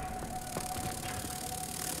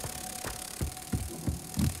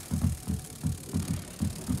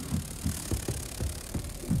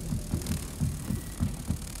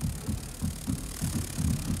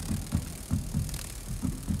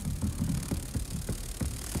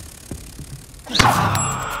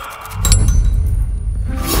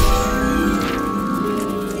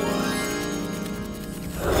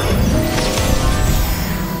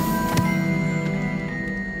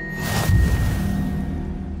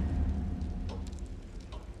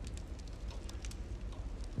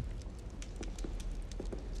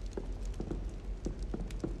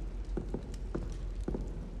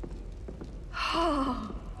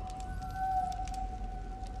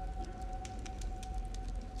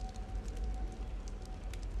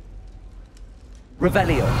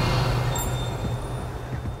 Revelio.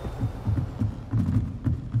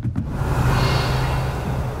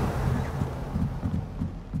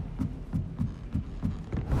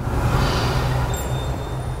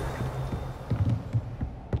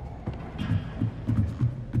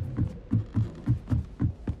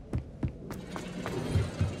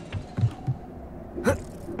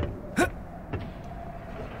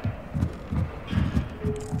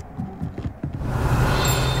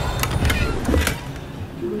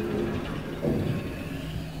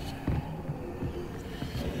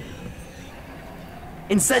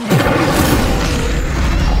 Incendio!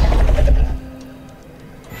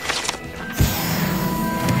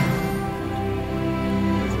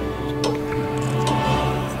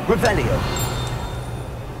 Revelio!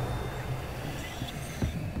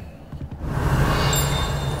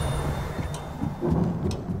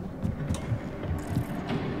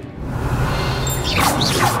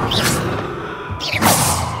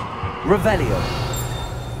 Revelio!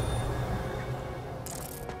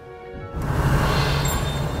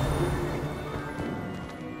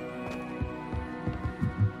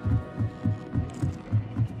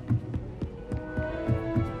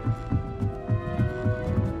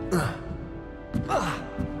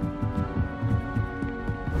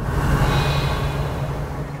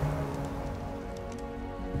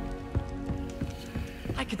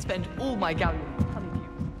 I could spend all my galleons telling you.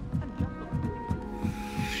 And just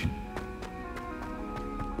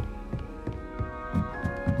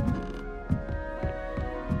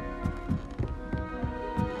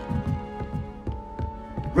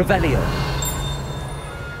Revelio.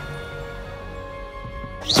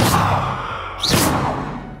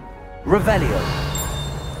 Revelio.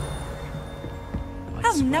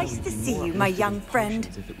 How nice to see you, my young friend.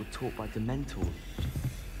 If it were taught by Dementors.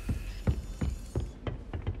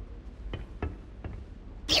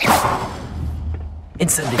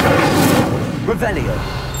 Incendio. Revelio.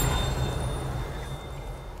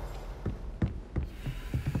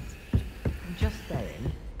 I'm just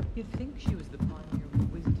saying, you'd think she was the pioneer of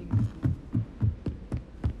wizarding.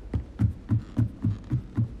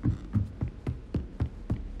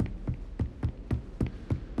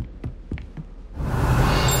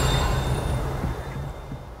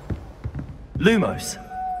 Lumos.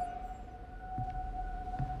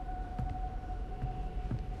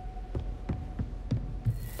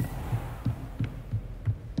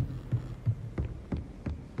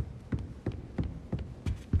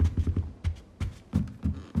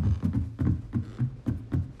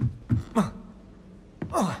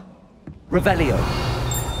 Revelio.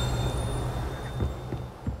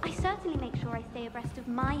 I certainly make sure I stay abreast of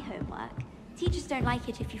my homework. Teachers don't like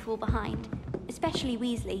it if you fall behind, especially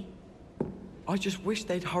Weasley. I just wish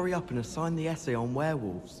they'd hurry up and assign the essay on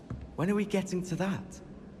werewolves. When are we getting to that?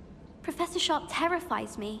 Professor Sharp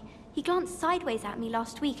terrifies me. He glanced sideways at me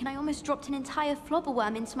last week and I almost dropped an entire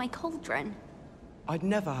flobberworm into my cauldron. I'd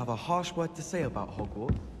never have a harsh word to say about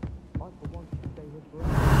Hogwarts. I for one should stay here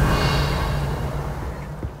forever.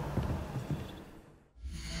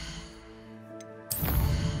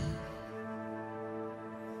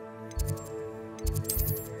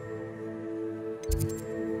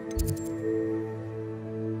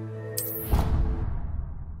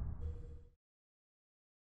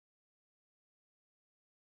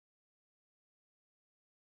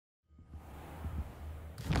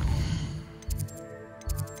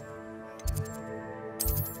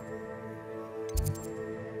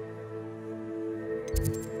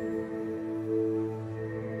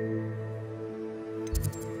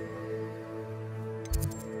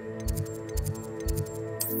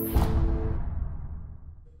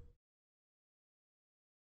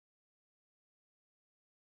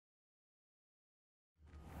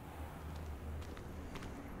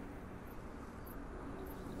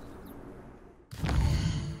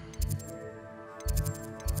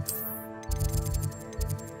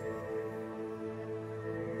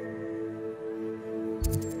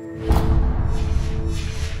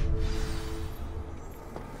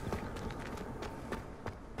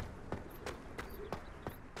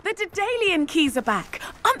 The Daedalian keys are back.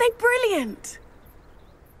 Aren't they brilliant?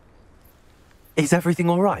 Is everything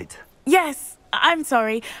all right? Yes, I'm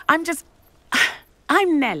sorry.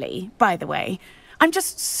 I'm Nellie, by the way. I'm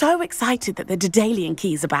just so excited that the Daedalian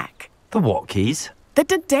keys are back. The what keys? The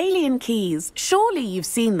Daedalian keys. Surely you've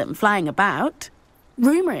seen them flying about.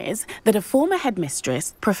 Rumour is that a former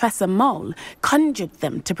headmistress, Professor Mole, conjured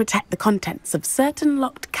them to protect the contents of certain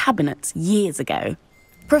locked cabinets years ago.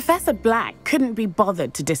 Professor Black couldn't be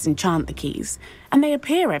bothered to disenchant the keys, and they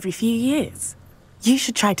appear every few years. You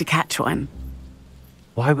should try to catch one.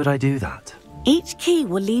 Why would I do that? Each key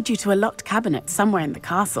will lead you to a locked cabinet somewhere in the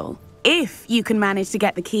castle. If you can manage to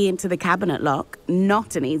get the key into the cabinet lock,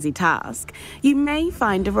 not an easy task, you may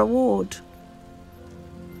find a reward.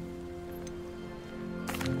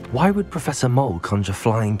 Why would Professor Mole conjure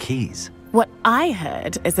flying keys? What I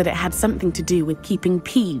heard is that it had something to do with keeping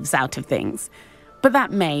Peeves out of things. But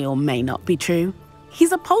that may or may not be true.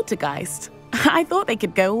 He's a poltergeist. I thought they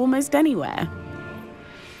could go almost anywhere.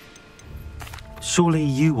 Surely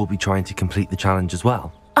you will be trying to complete the challenge as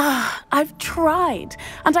well? I've tried,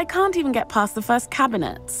 and I can't even get past the first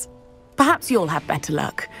cabinets. Perhaps you'll have better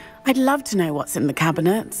luck. I'd love to know what's in the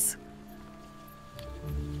cabinets.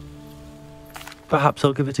 Perhaps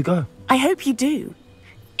I'll give it a go. I hope you do.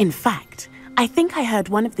 In fact, I think I heard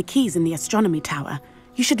one of the keys in the astronomy tower.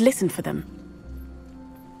 You should listen for them.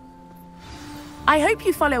 I hope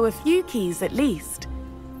you follow a few keys at least.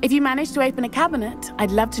 If you manage to open a cabinet,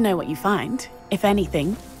 I'd love to know what you find, if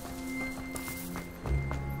anything.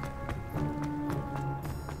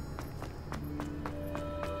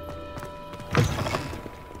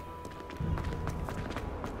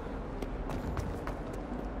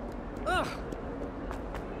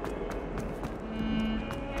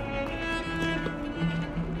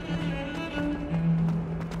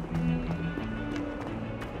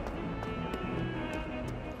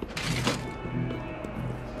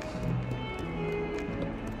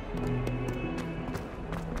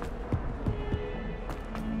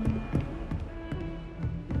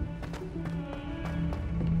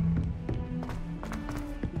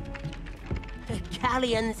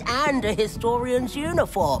 Galleons and a historian's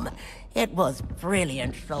uniform. It was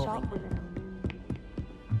brilliant solving.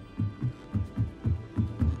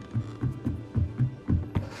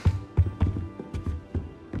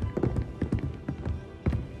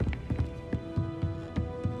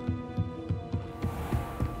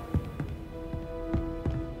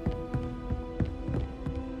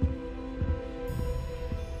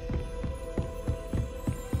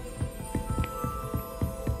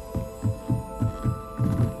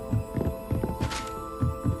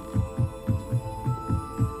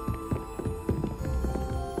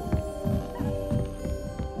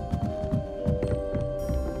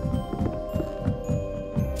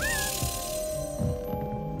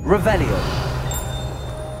 Revelio.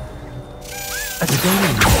 A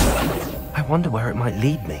game. I wonder where it might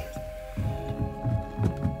lead me.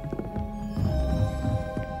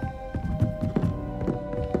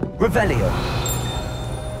 Revelio.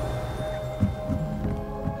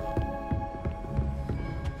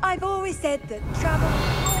 I've always said that travel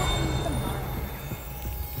broadens the mind.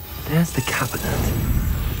 There's the cabinet.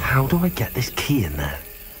 How do I get this key in there?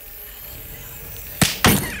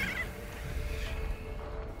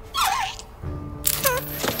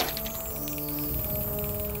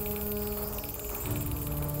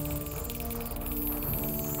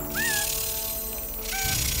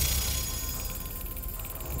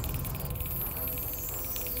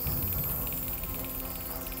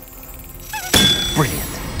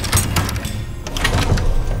 Brilliant.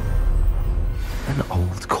 An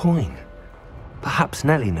old coin. Perhaps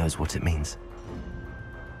Nellie knows what it means.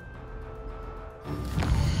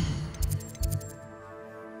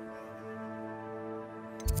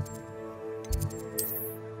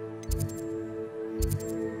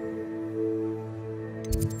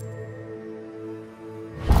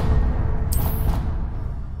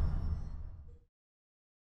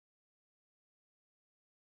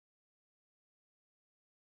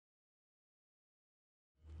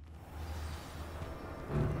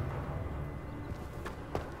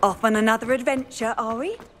 Off on another adventure, are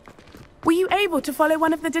we? Were you able to follow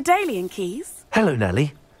one of the Daedalian keys? Hello,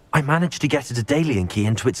 Nellie. I managed to get a Daedalian key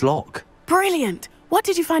into its lock. Brilliant! What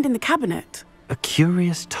did you find in the cabinet? A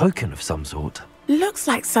curious token of some sort. Looks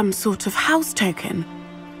like some sort of house token.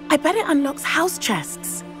 I bet it unlocks house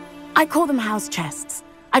chests. I call them house chests.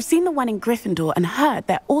 I've seen the one in Gryffindor and heard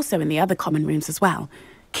they're also in the other common rooms as well.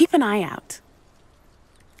 Keep an eye out.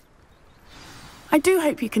 I do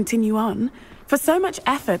hope you continue on. For so much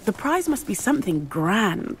effort, the prize must be something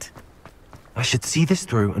grand. I should see this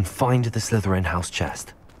through and find the Slytherin house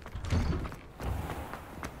chest.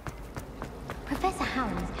 Professor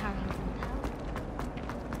Howard is carrying some power.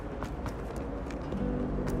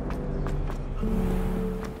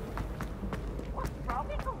 What's wrong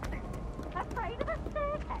with all this? Afraid of a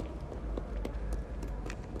staircase?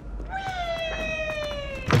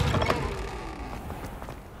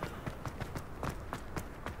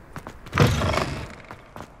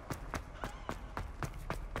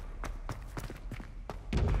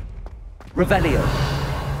 Revelio.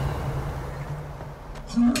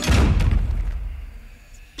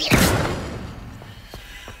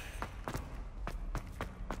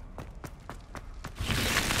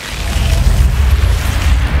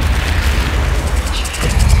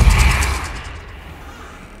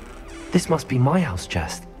 This must be my house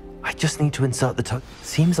chest. I just need to insert the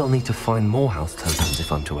Seems I'll need to find more house tokens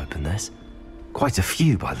if I'm to open this. Quite a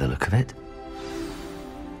few by the look of it.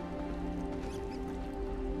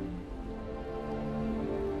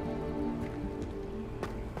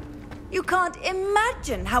 You can't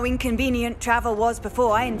imagine how inconvenient travel was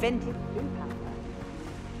before I invented blue powder.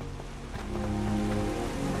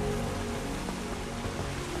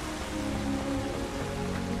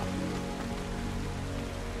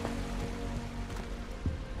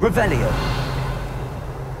 Revelio.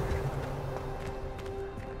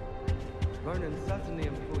 Ronan certainly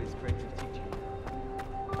employs creative teaching.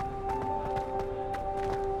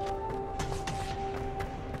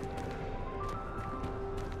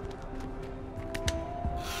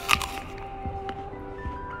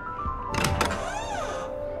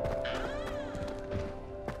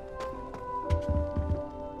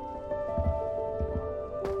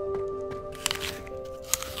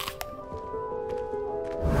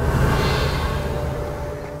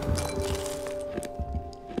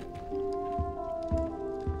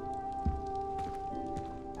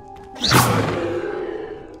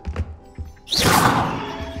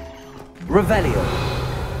 Revelio.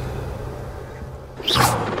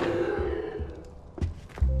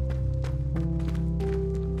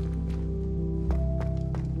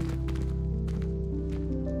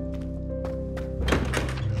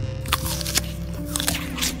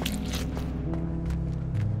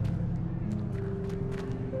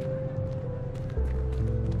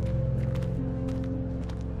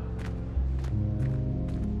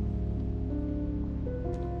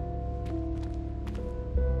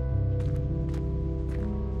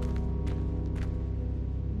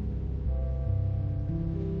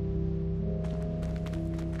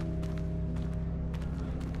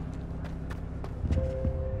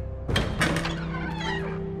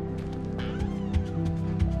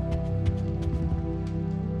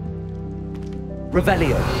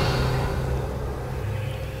 Revelio.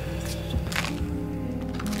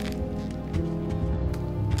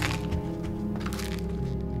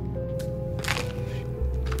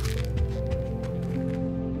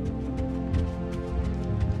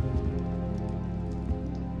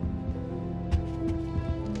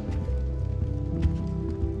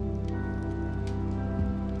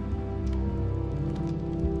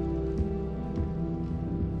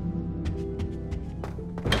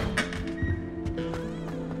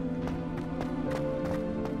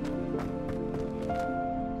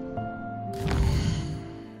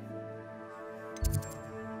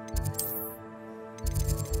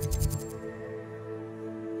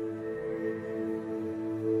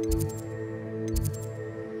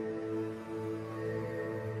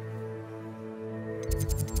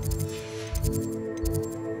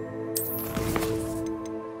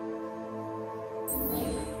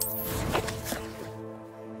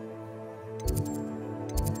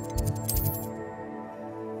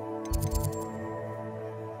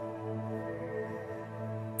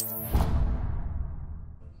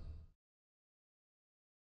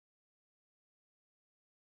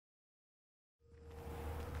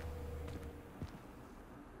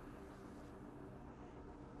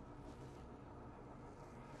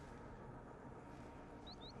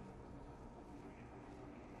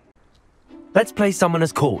 Let's play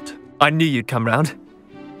Summoner's Court. I knew you'd come round.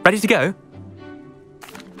 Ready to go?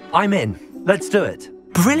 I'm in. Let's do it.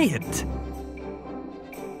 Brilliant!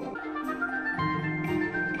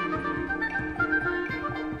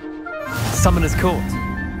 Summoner's Court.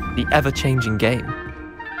 The ever-changing game.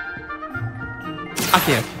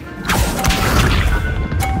 Akio.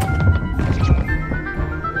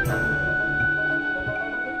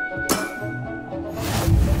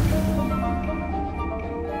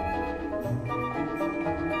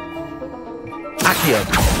 Akio.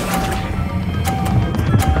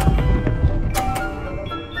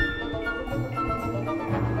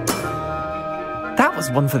 That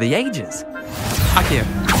was one for the ages. Akio.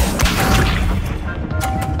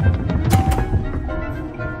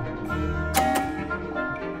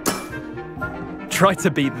 Try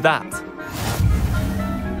to beat that.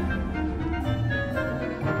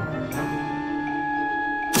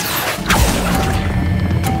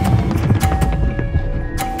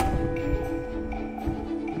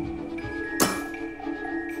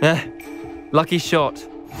 Lucky shot.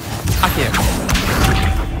 Akio.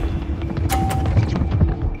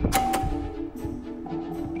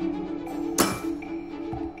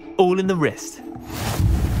 All in the wrist.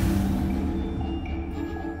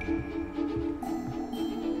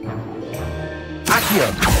 Akio.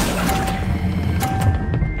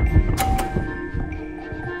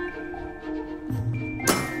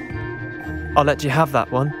 I'll let you have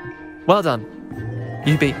that one. Well done.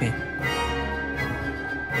 You beat me.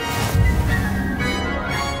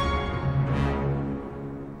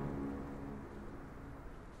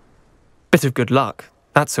 Bit of good luck,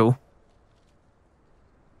 that's all.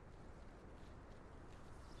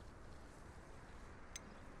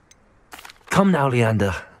 Come now,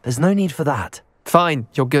 Leander. There's no need for that. Fine,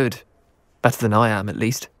 you're good. Better than I am, at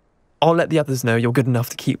least. I'll let the others know you're good enough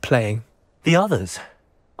to keep playing. The others?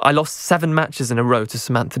 I lost 7 matches in a row to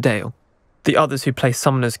Samantha Dale. The others who play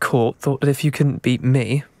Summoner's Court thought that if you couldn't beat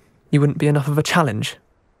me, you wouldn't be enough of a challenge.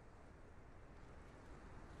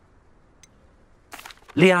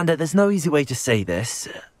 Leander, there's no easy way to say this.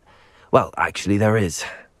 Well, actually, there is.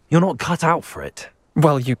 You're not cut out for it.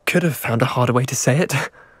 Well, you could have found a harder way to say it.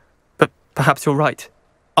 But perhaps you're right.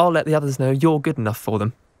 I'll let the others know you're good enough for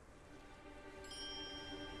them.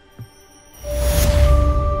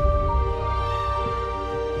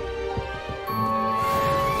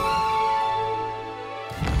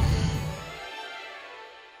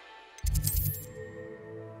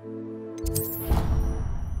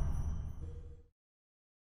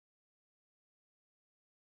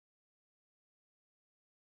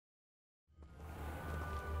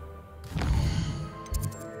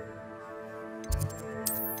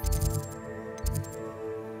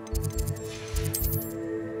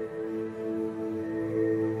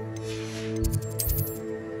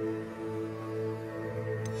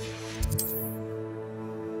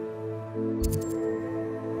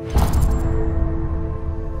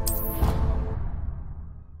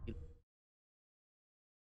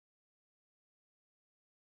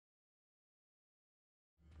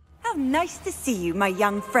 How nice to see you, my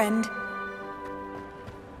young friend.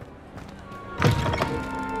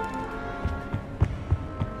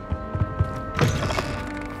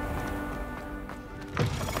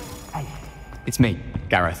 It's me,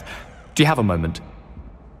 Gareth. Do you have a moment?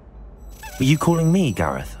 Were you calling me,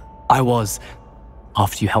 Gareth? I was.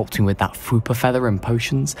 After you helped me with that fupa feather and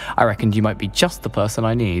potions, I reckoned you might be just the person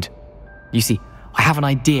I need. You see, I have an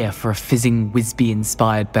idea for a fizzing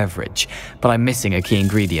Whizbee-inspired beverage, but I'm missing a key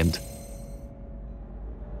ingredient.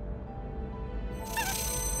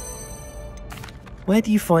 Where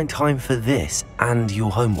do you find time for this and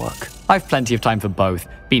your homework? I've plenty of time for both.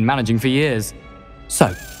 Been managing for years.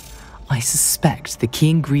 So, I suspect the key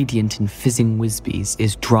ingredient in fizzing Whizbees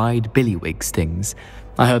is dried billywig stings.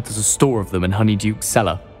 I heard there's a store of them in Honeyduke's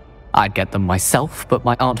cellar. I'd get them myself, but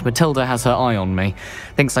my Aunt Matilda has her eye on me.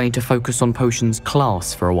 Thinks I need to focus on potions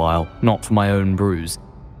class for a while, not for my own brews.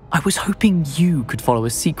 I was hoping you could follow a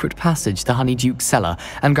secret passage to Honeyduke's cellar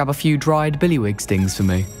and grab a few dried billywig stings for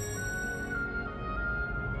me.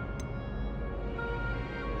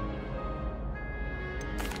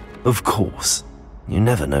 Of course. You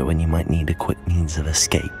never know when you might need a quick means of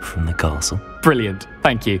escape from the castle. Brilliant,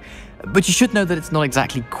 thank you. But you should know that it's not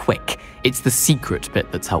exactly quick. It's the secret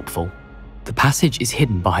bit that's helpful. The passage is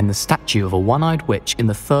hidden behind the statue of a one-eyed witch in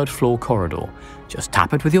the 3rd floor corridor. Just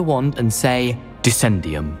tap it with your wand and say,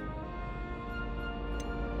 Dissendium.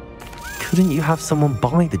 Couldn't you have someone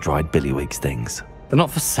buy the dried billywig stings? They're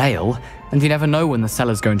not for sale, and you never know when the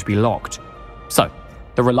cellar's going to be locked. So,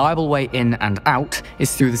 the reliable way in and out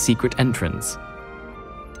is through the secret entrance.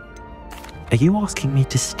 Are you asking me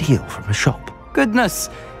to steal from a shop? Goodness,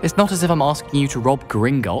 it's not as if I'm asking you to rob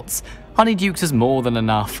Gringotts. Honeyduke's is more than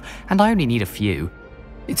enough, and I only need a few.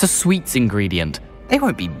 It's a sweets ingredient. They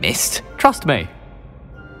won't be missed, trust me.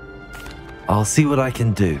 I'll see what I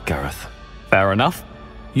can do, Gareth. Fair enough.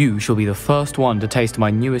 You shall be the first one to taste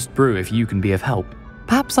my newest brew if you can be of help.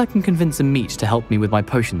 Perhaps I can convince a meat to help me with my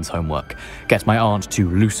potions homework. Get my aunt to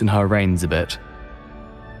loosen her reins a bit.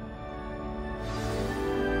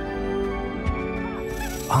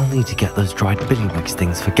 I'll need to get those dried billywig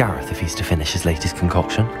stings for Gareth if he's to finish his latest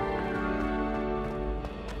concoction.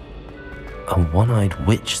 A one-eyed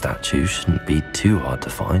witch statue shouldn't be too hard to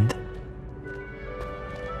find.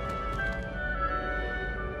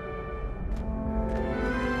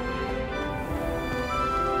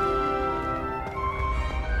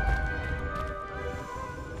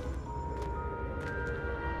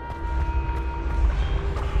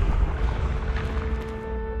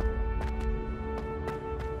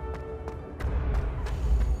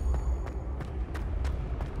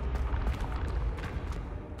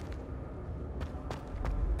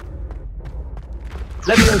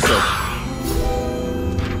 Levioso.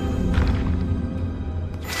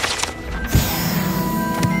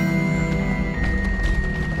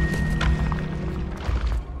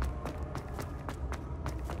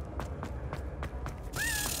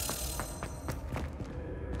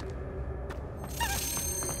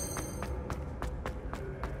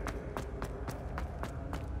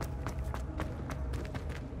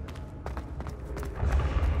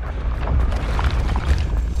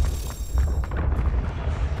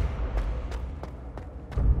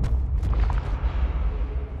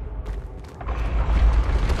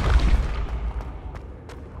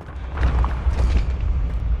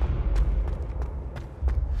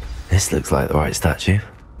 This looks like the right statue.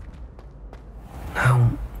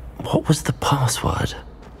 Now, what was the password?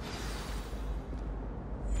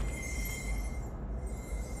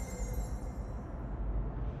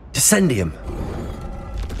 Dissendium.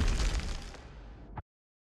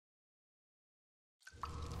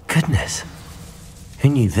 Goodness. Who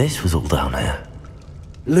knew this was all down here?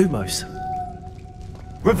 Lumos.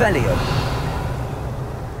 Revelio.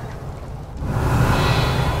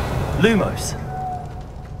 Lumos.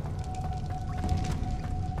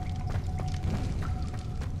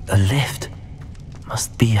 A lift.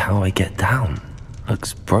 Must be how I get down.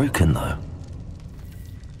 Looks broken though.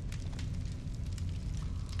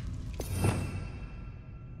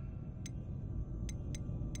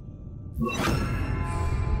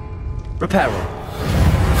 Reparo.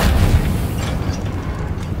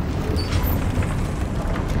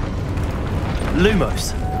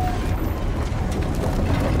 Lumos.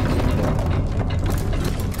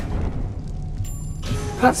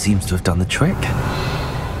 That seems to have done the trick.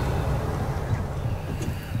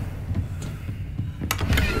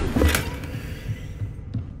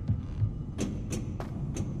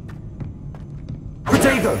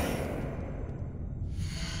 Protego.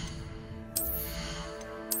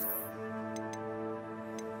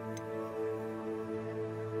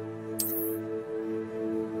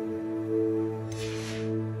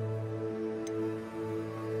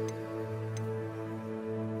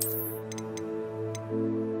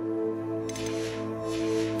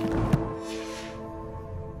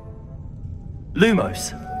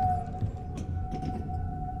 Lumos.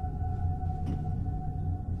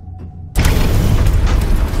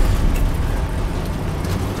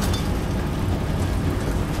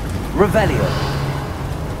 Revelio.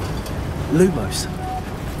 Lumos.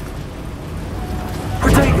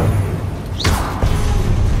 Protego.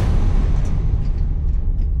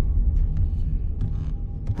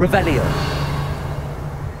 Revelio.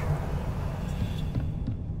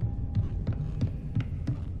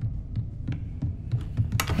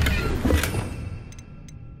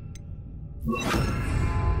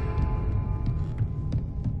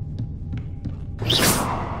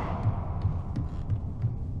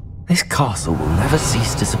 This castle will never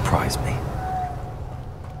cease to surprise me.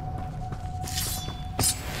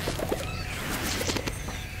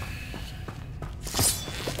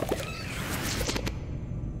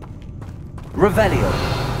 Revelio.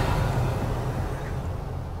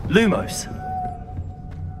 Lumos.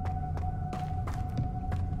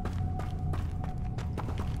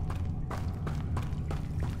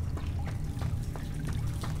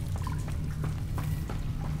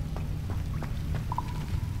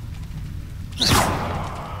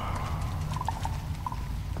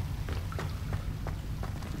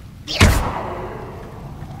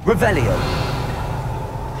 Revelio.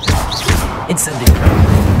 Incendio.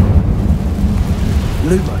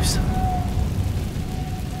 Lumos.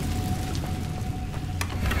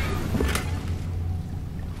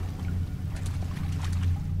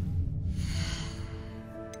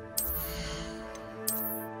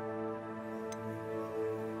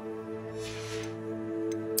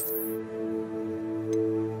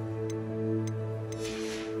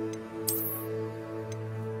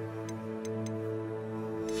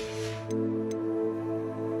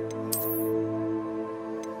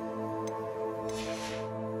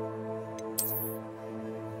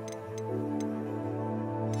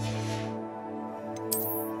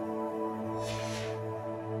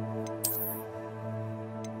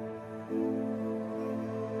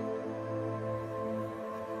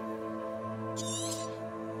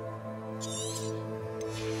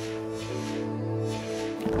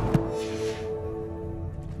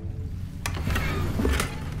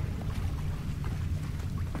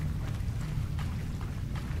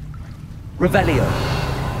 Revelio.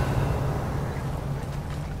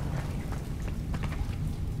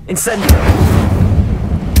 Incendio.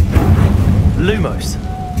 Lumos.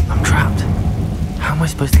 I'm trapped. How am I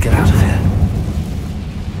supposed to get out of here?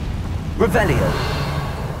 Revelio.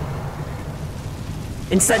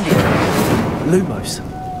 Incendio. Lumos.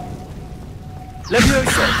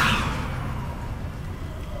 Levioso.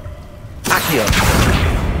 Accio.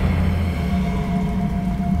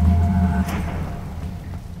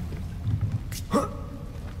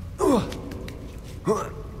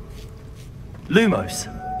 Lumos.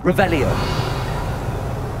 Revelio.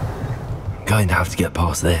 Going to have to get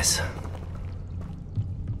past this.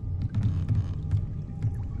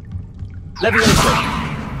 Levioso.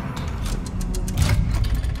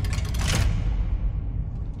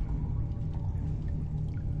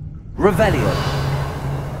 Revelio.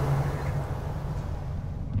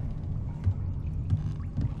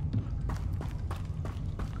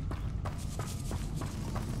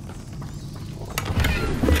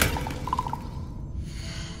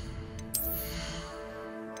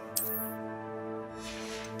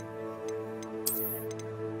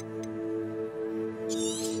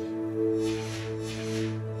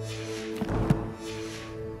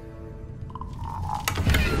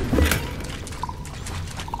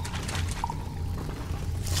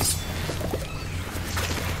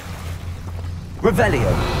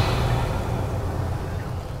 Revelio.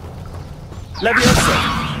 Leviosa.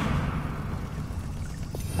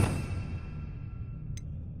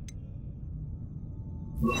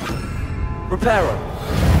 Reparo.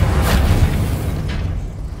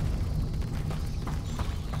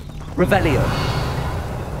 Revelio.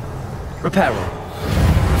 Reparo.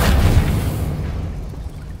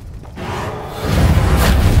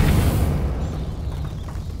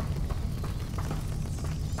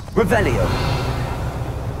 Revelio.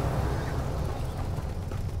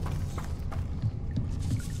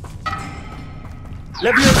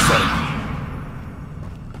 Leviosa.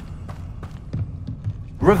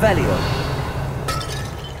 Revelio.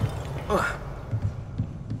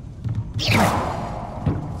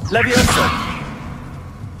 Leviosa.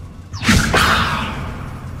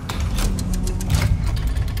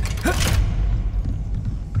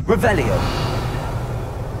 Revelio.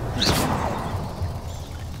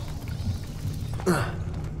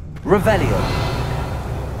 Revelio.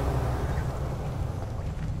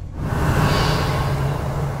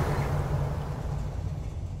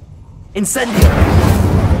 Incendio.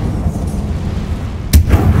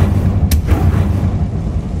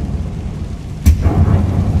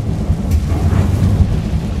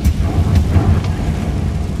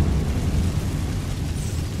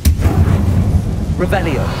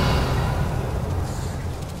 Revelio.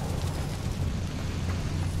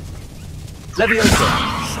 Leviosa.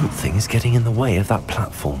 Something is getting in the way of that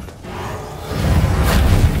platform.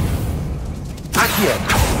 Accio.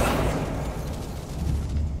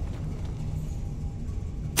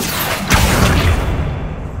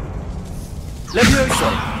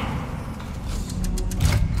 Leviosa.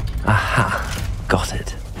 Aha, got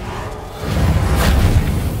it.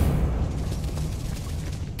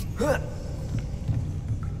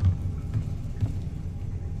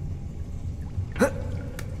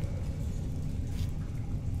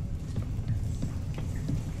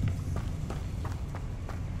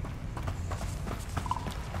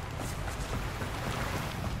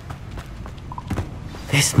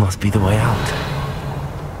 This must be the way out.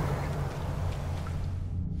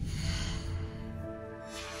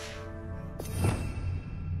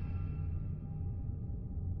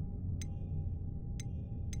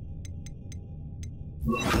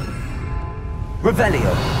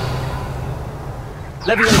 Revelio.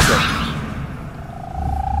 Leviosa.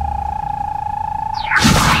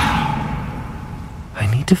 I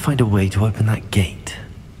need to find a way to open that gate.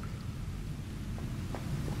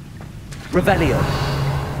 Revelio.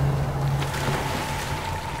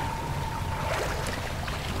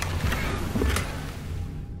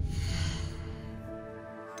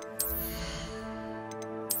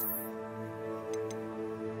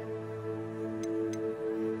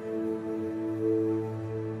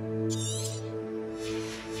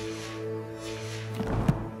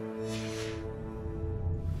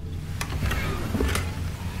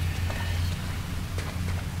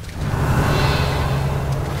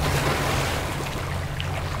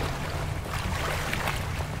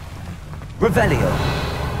 Revelio.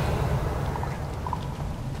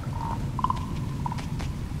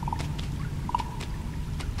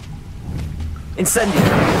 Incendio.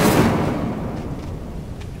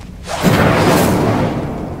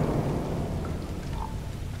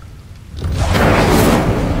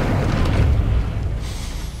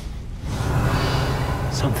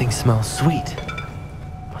 Something smells sweet.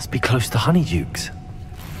 Must be close to Honeydukes.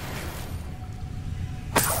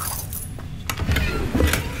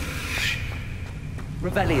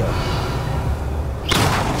 Revelio.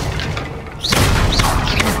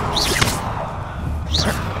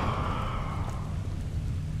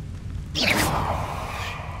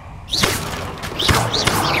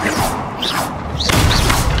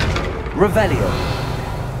 Revelio.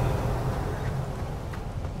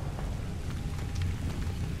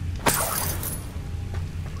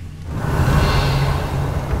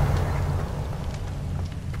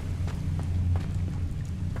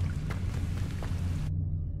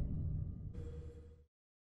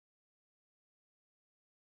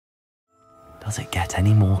 Does it get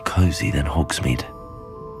any more cozy than Hogsmeade?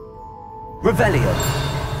 Revelio.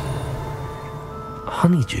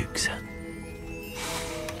 Honeydukes.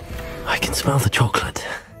 I can smell the chocolate.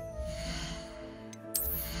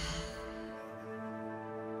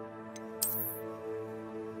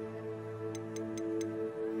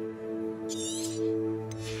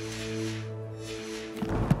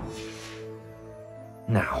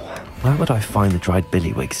 Now, where would I find the dried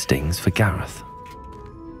billywig stings for Gareth?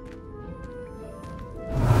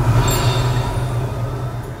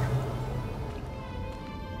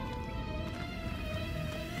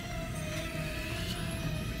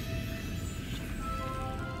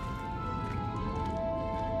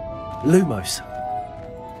 Lumos.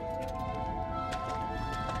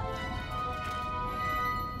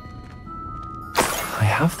 I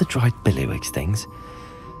have the dried billywigs things.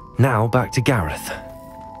 Now back to Gareth.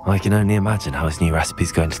 I can only imagine how his new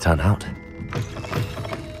recipe's going to turn out.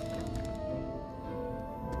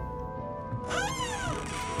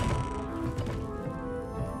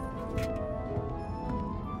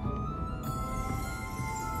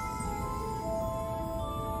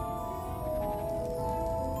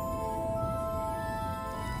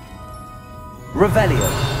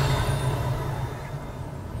 Revelio.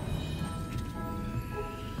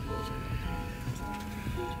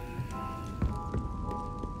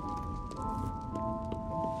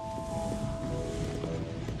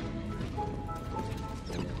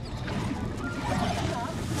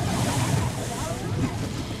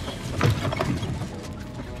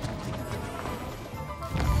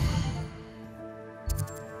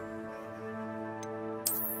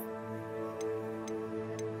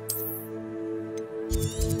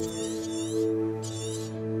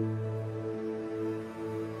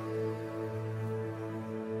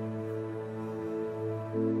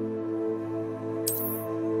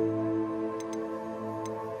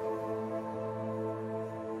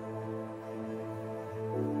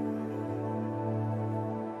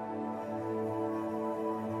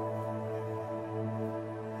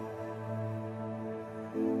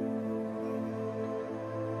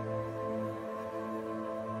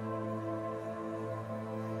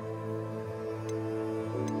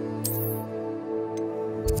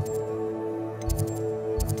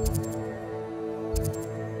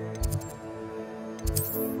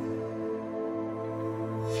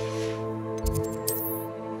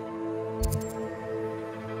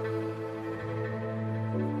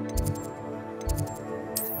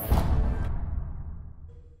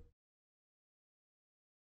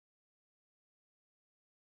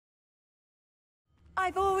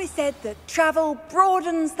 I've always said that travel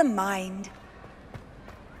broadens the mind.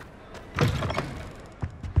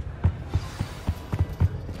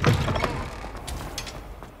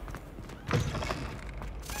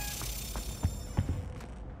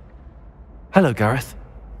 Hello, Gareth.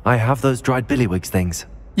 I have those dried billywigs things.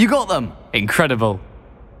 You got them! Incredible.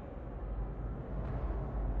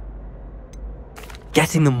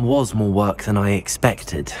 Getting them was more work than I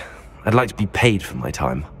expected. I'd like to be paid for my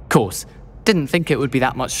time. Course. Didn't think it would be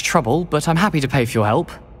that much trouble, but I'm happy to pay for your help.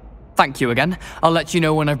 Thank you again. I'll let you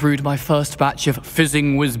know when I've brewed my first batch of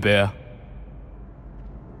fizzing whiz-beer.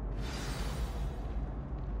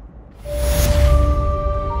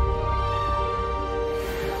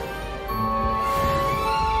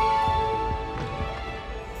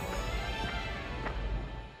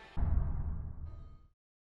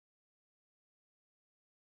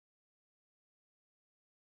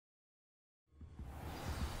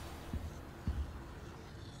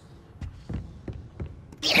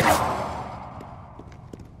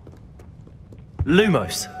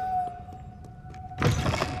 Lumos.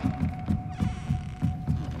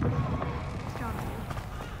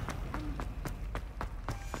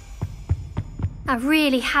 I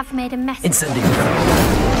really have made a mess of it.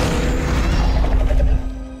 Incendiing.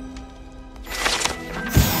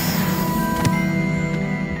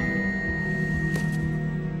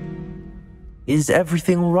 Is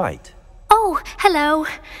everything all right? Oh, hello.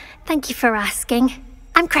 Thank you for asking.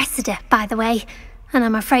 I'm Cressida, by the way, and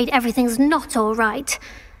I'm afraid everything's not all right.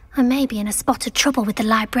 I may be in a spot of trouble with the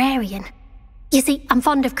librarian. You see, I'm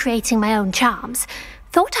fond of creating my own charms.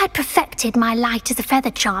 Thought I'd perfected my light as a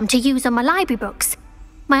feather charm to use on my library books.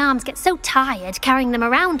 My arms get so tired carrying them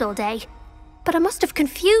around all day. But I must have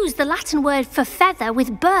confused the Latin word for feather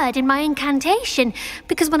with bird in my incantation,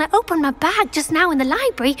 because when I opened my bag just now in the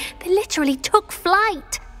library, they literally took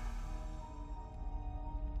flight.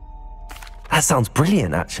 That sounds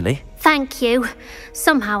brilliant, actually. Thank you.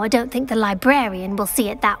 Somehow I don't think the librarian will see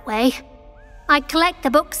it that way. I collect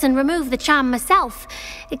the books and remove the charm myself,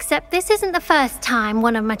 except this isn't the first time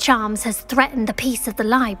one of my charms has threatened the peace of the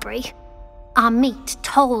library. Our meet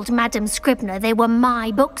told Madame Scribner they were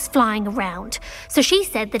my books flying around, so she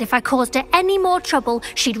said that if I caused her any more trouble,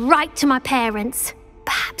 she'd write to my parents.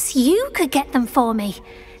 Perhaps you could get them for me.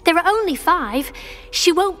 There are only 5.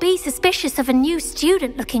 She won't be suspicious of a new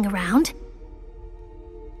student looking around.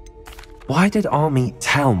 Why did Army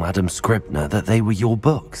tell Madame Scribner that they were your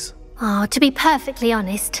books? Oh, to be perfectly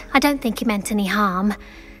honest, I don't think he meant any harm.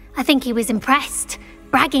 I think he was impressed,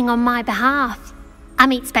 bragging on my behalf.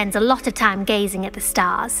 Amit spends a lot of time gazing at the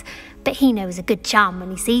stars, but he knows a good charm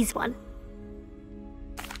when he sees one.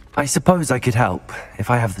 I suppose I could help, if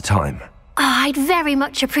I have the time. Oh, I'd very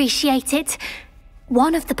much appreciate it.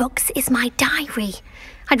 One of the books is my diary.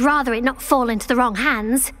 I'd rather it not fall into the wrong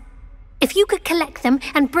hands. If you could collect them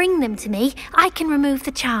and bring them to me, I can remove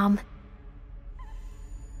the charm.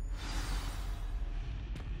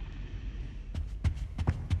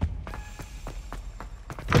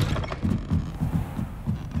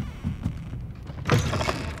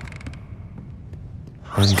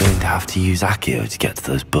 I'm going to have to use Accio to get to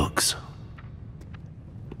those books.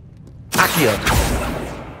 Accio!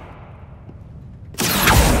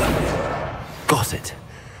 Got it.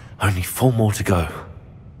 Only 4 more to go.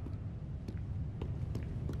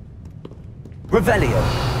 Revelio.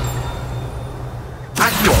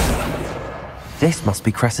 Accio! This must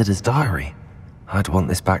be Cressida's diary. I'd want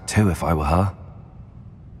this back too if I were her.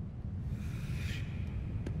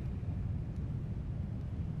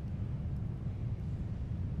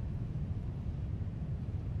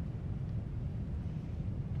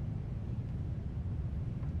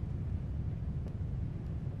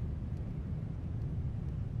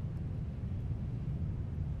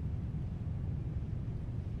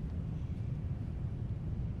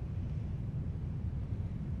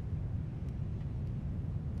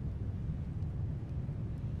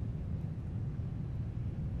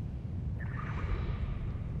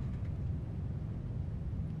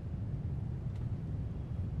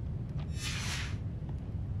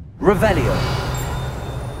 Revelio.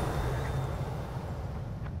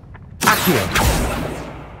 Accio!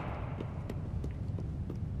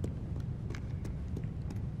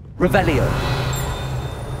 Revelio.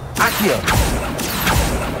 Accio!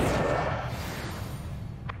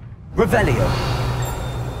 Revelio.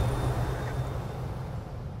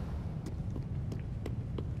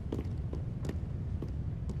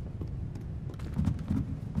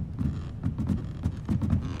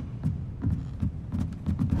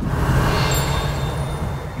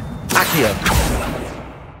 Accio!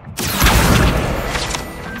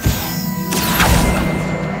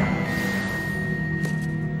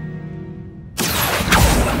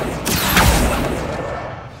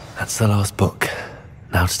 That's the last book.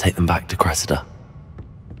 Now to take them back to Cressida.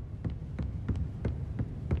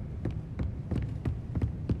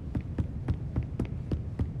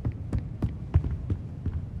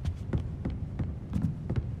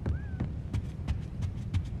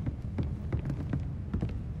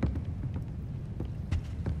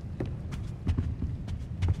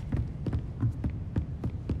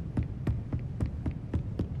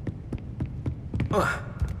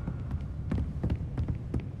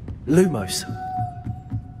 Lumos.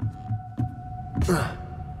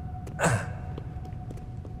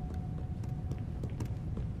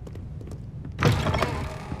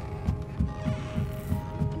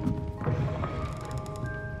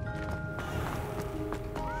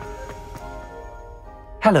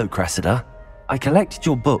 Hello, Cressida. I collected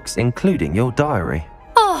your books, including your diary.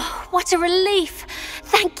 Oh, what a relief!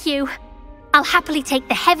 Thank you. I'll happily take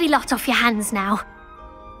the heavy lot off your hands now.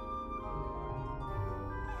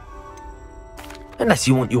 Unless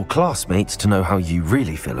you want your classmates to know how you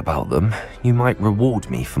really feel about them, you might reward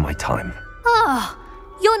me for my time. Oh,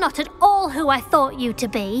 you're not at all who I thought you to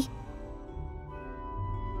be.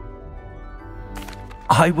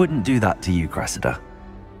 I wouldn't do that to you, Cressida.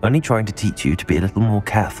 Only trying to teach you to be a little more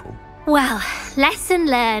careful. Well, lesson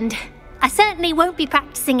learned. I certainly won't be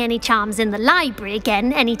practicing any charms in the library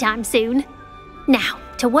again anytime soon. Now,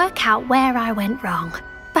 to work out where I went wrong.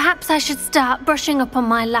 Perhaps I should start brushing up on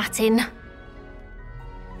my Latin.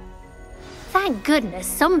 Thank goodness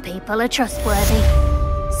some people are trustworthy.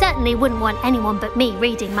 Certainly wouldn't want anyone but me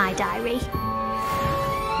reading my diary.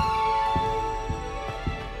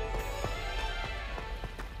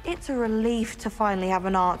 It's a relief to finally have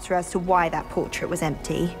an answer as to why that portrait was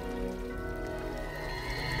empty.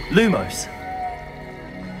 Lumos.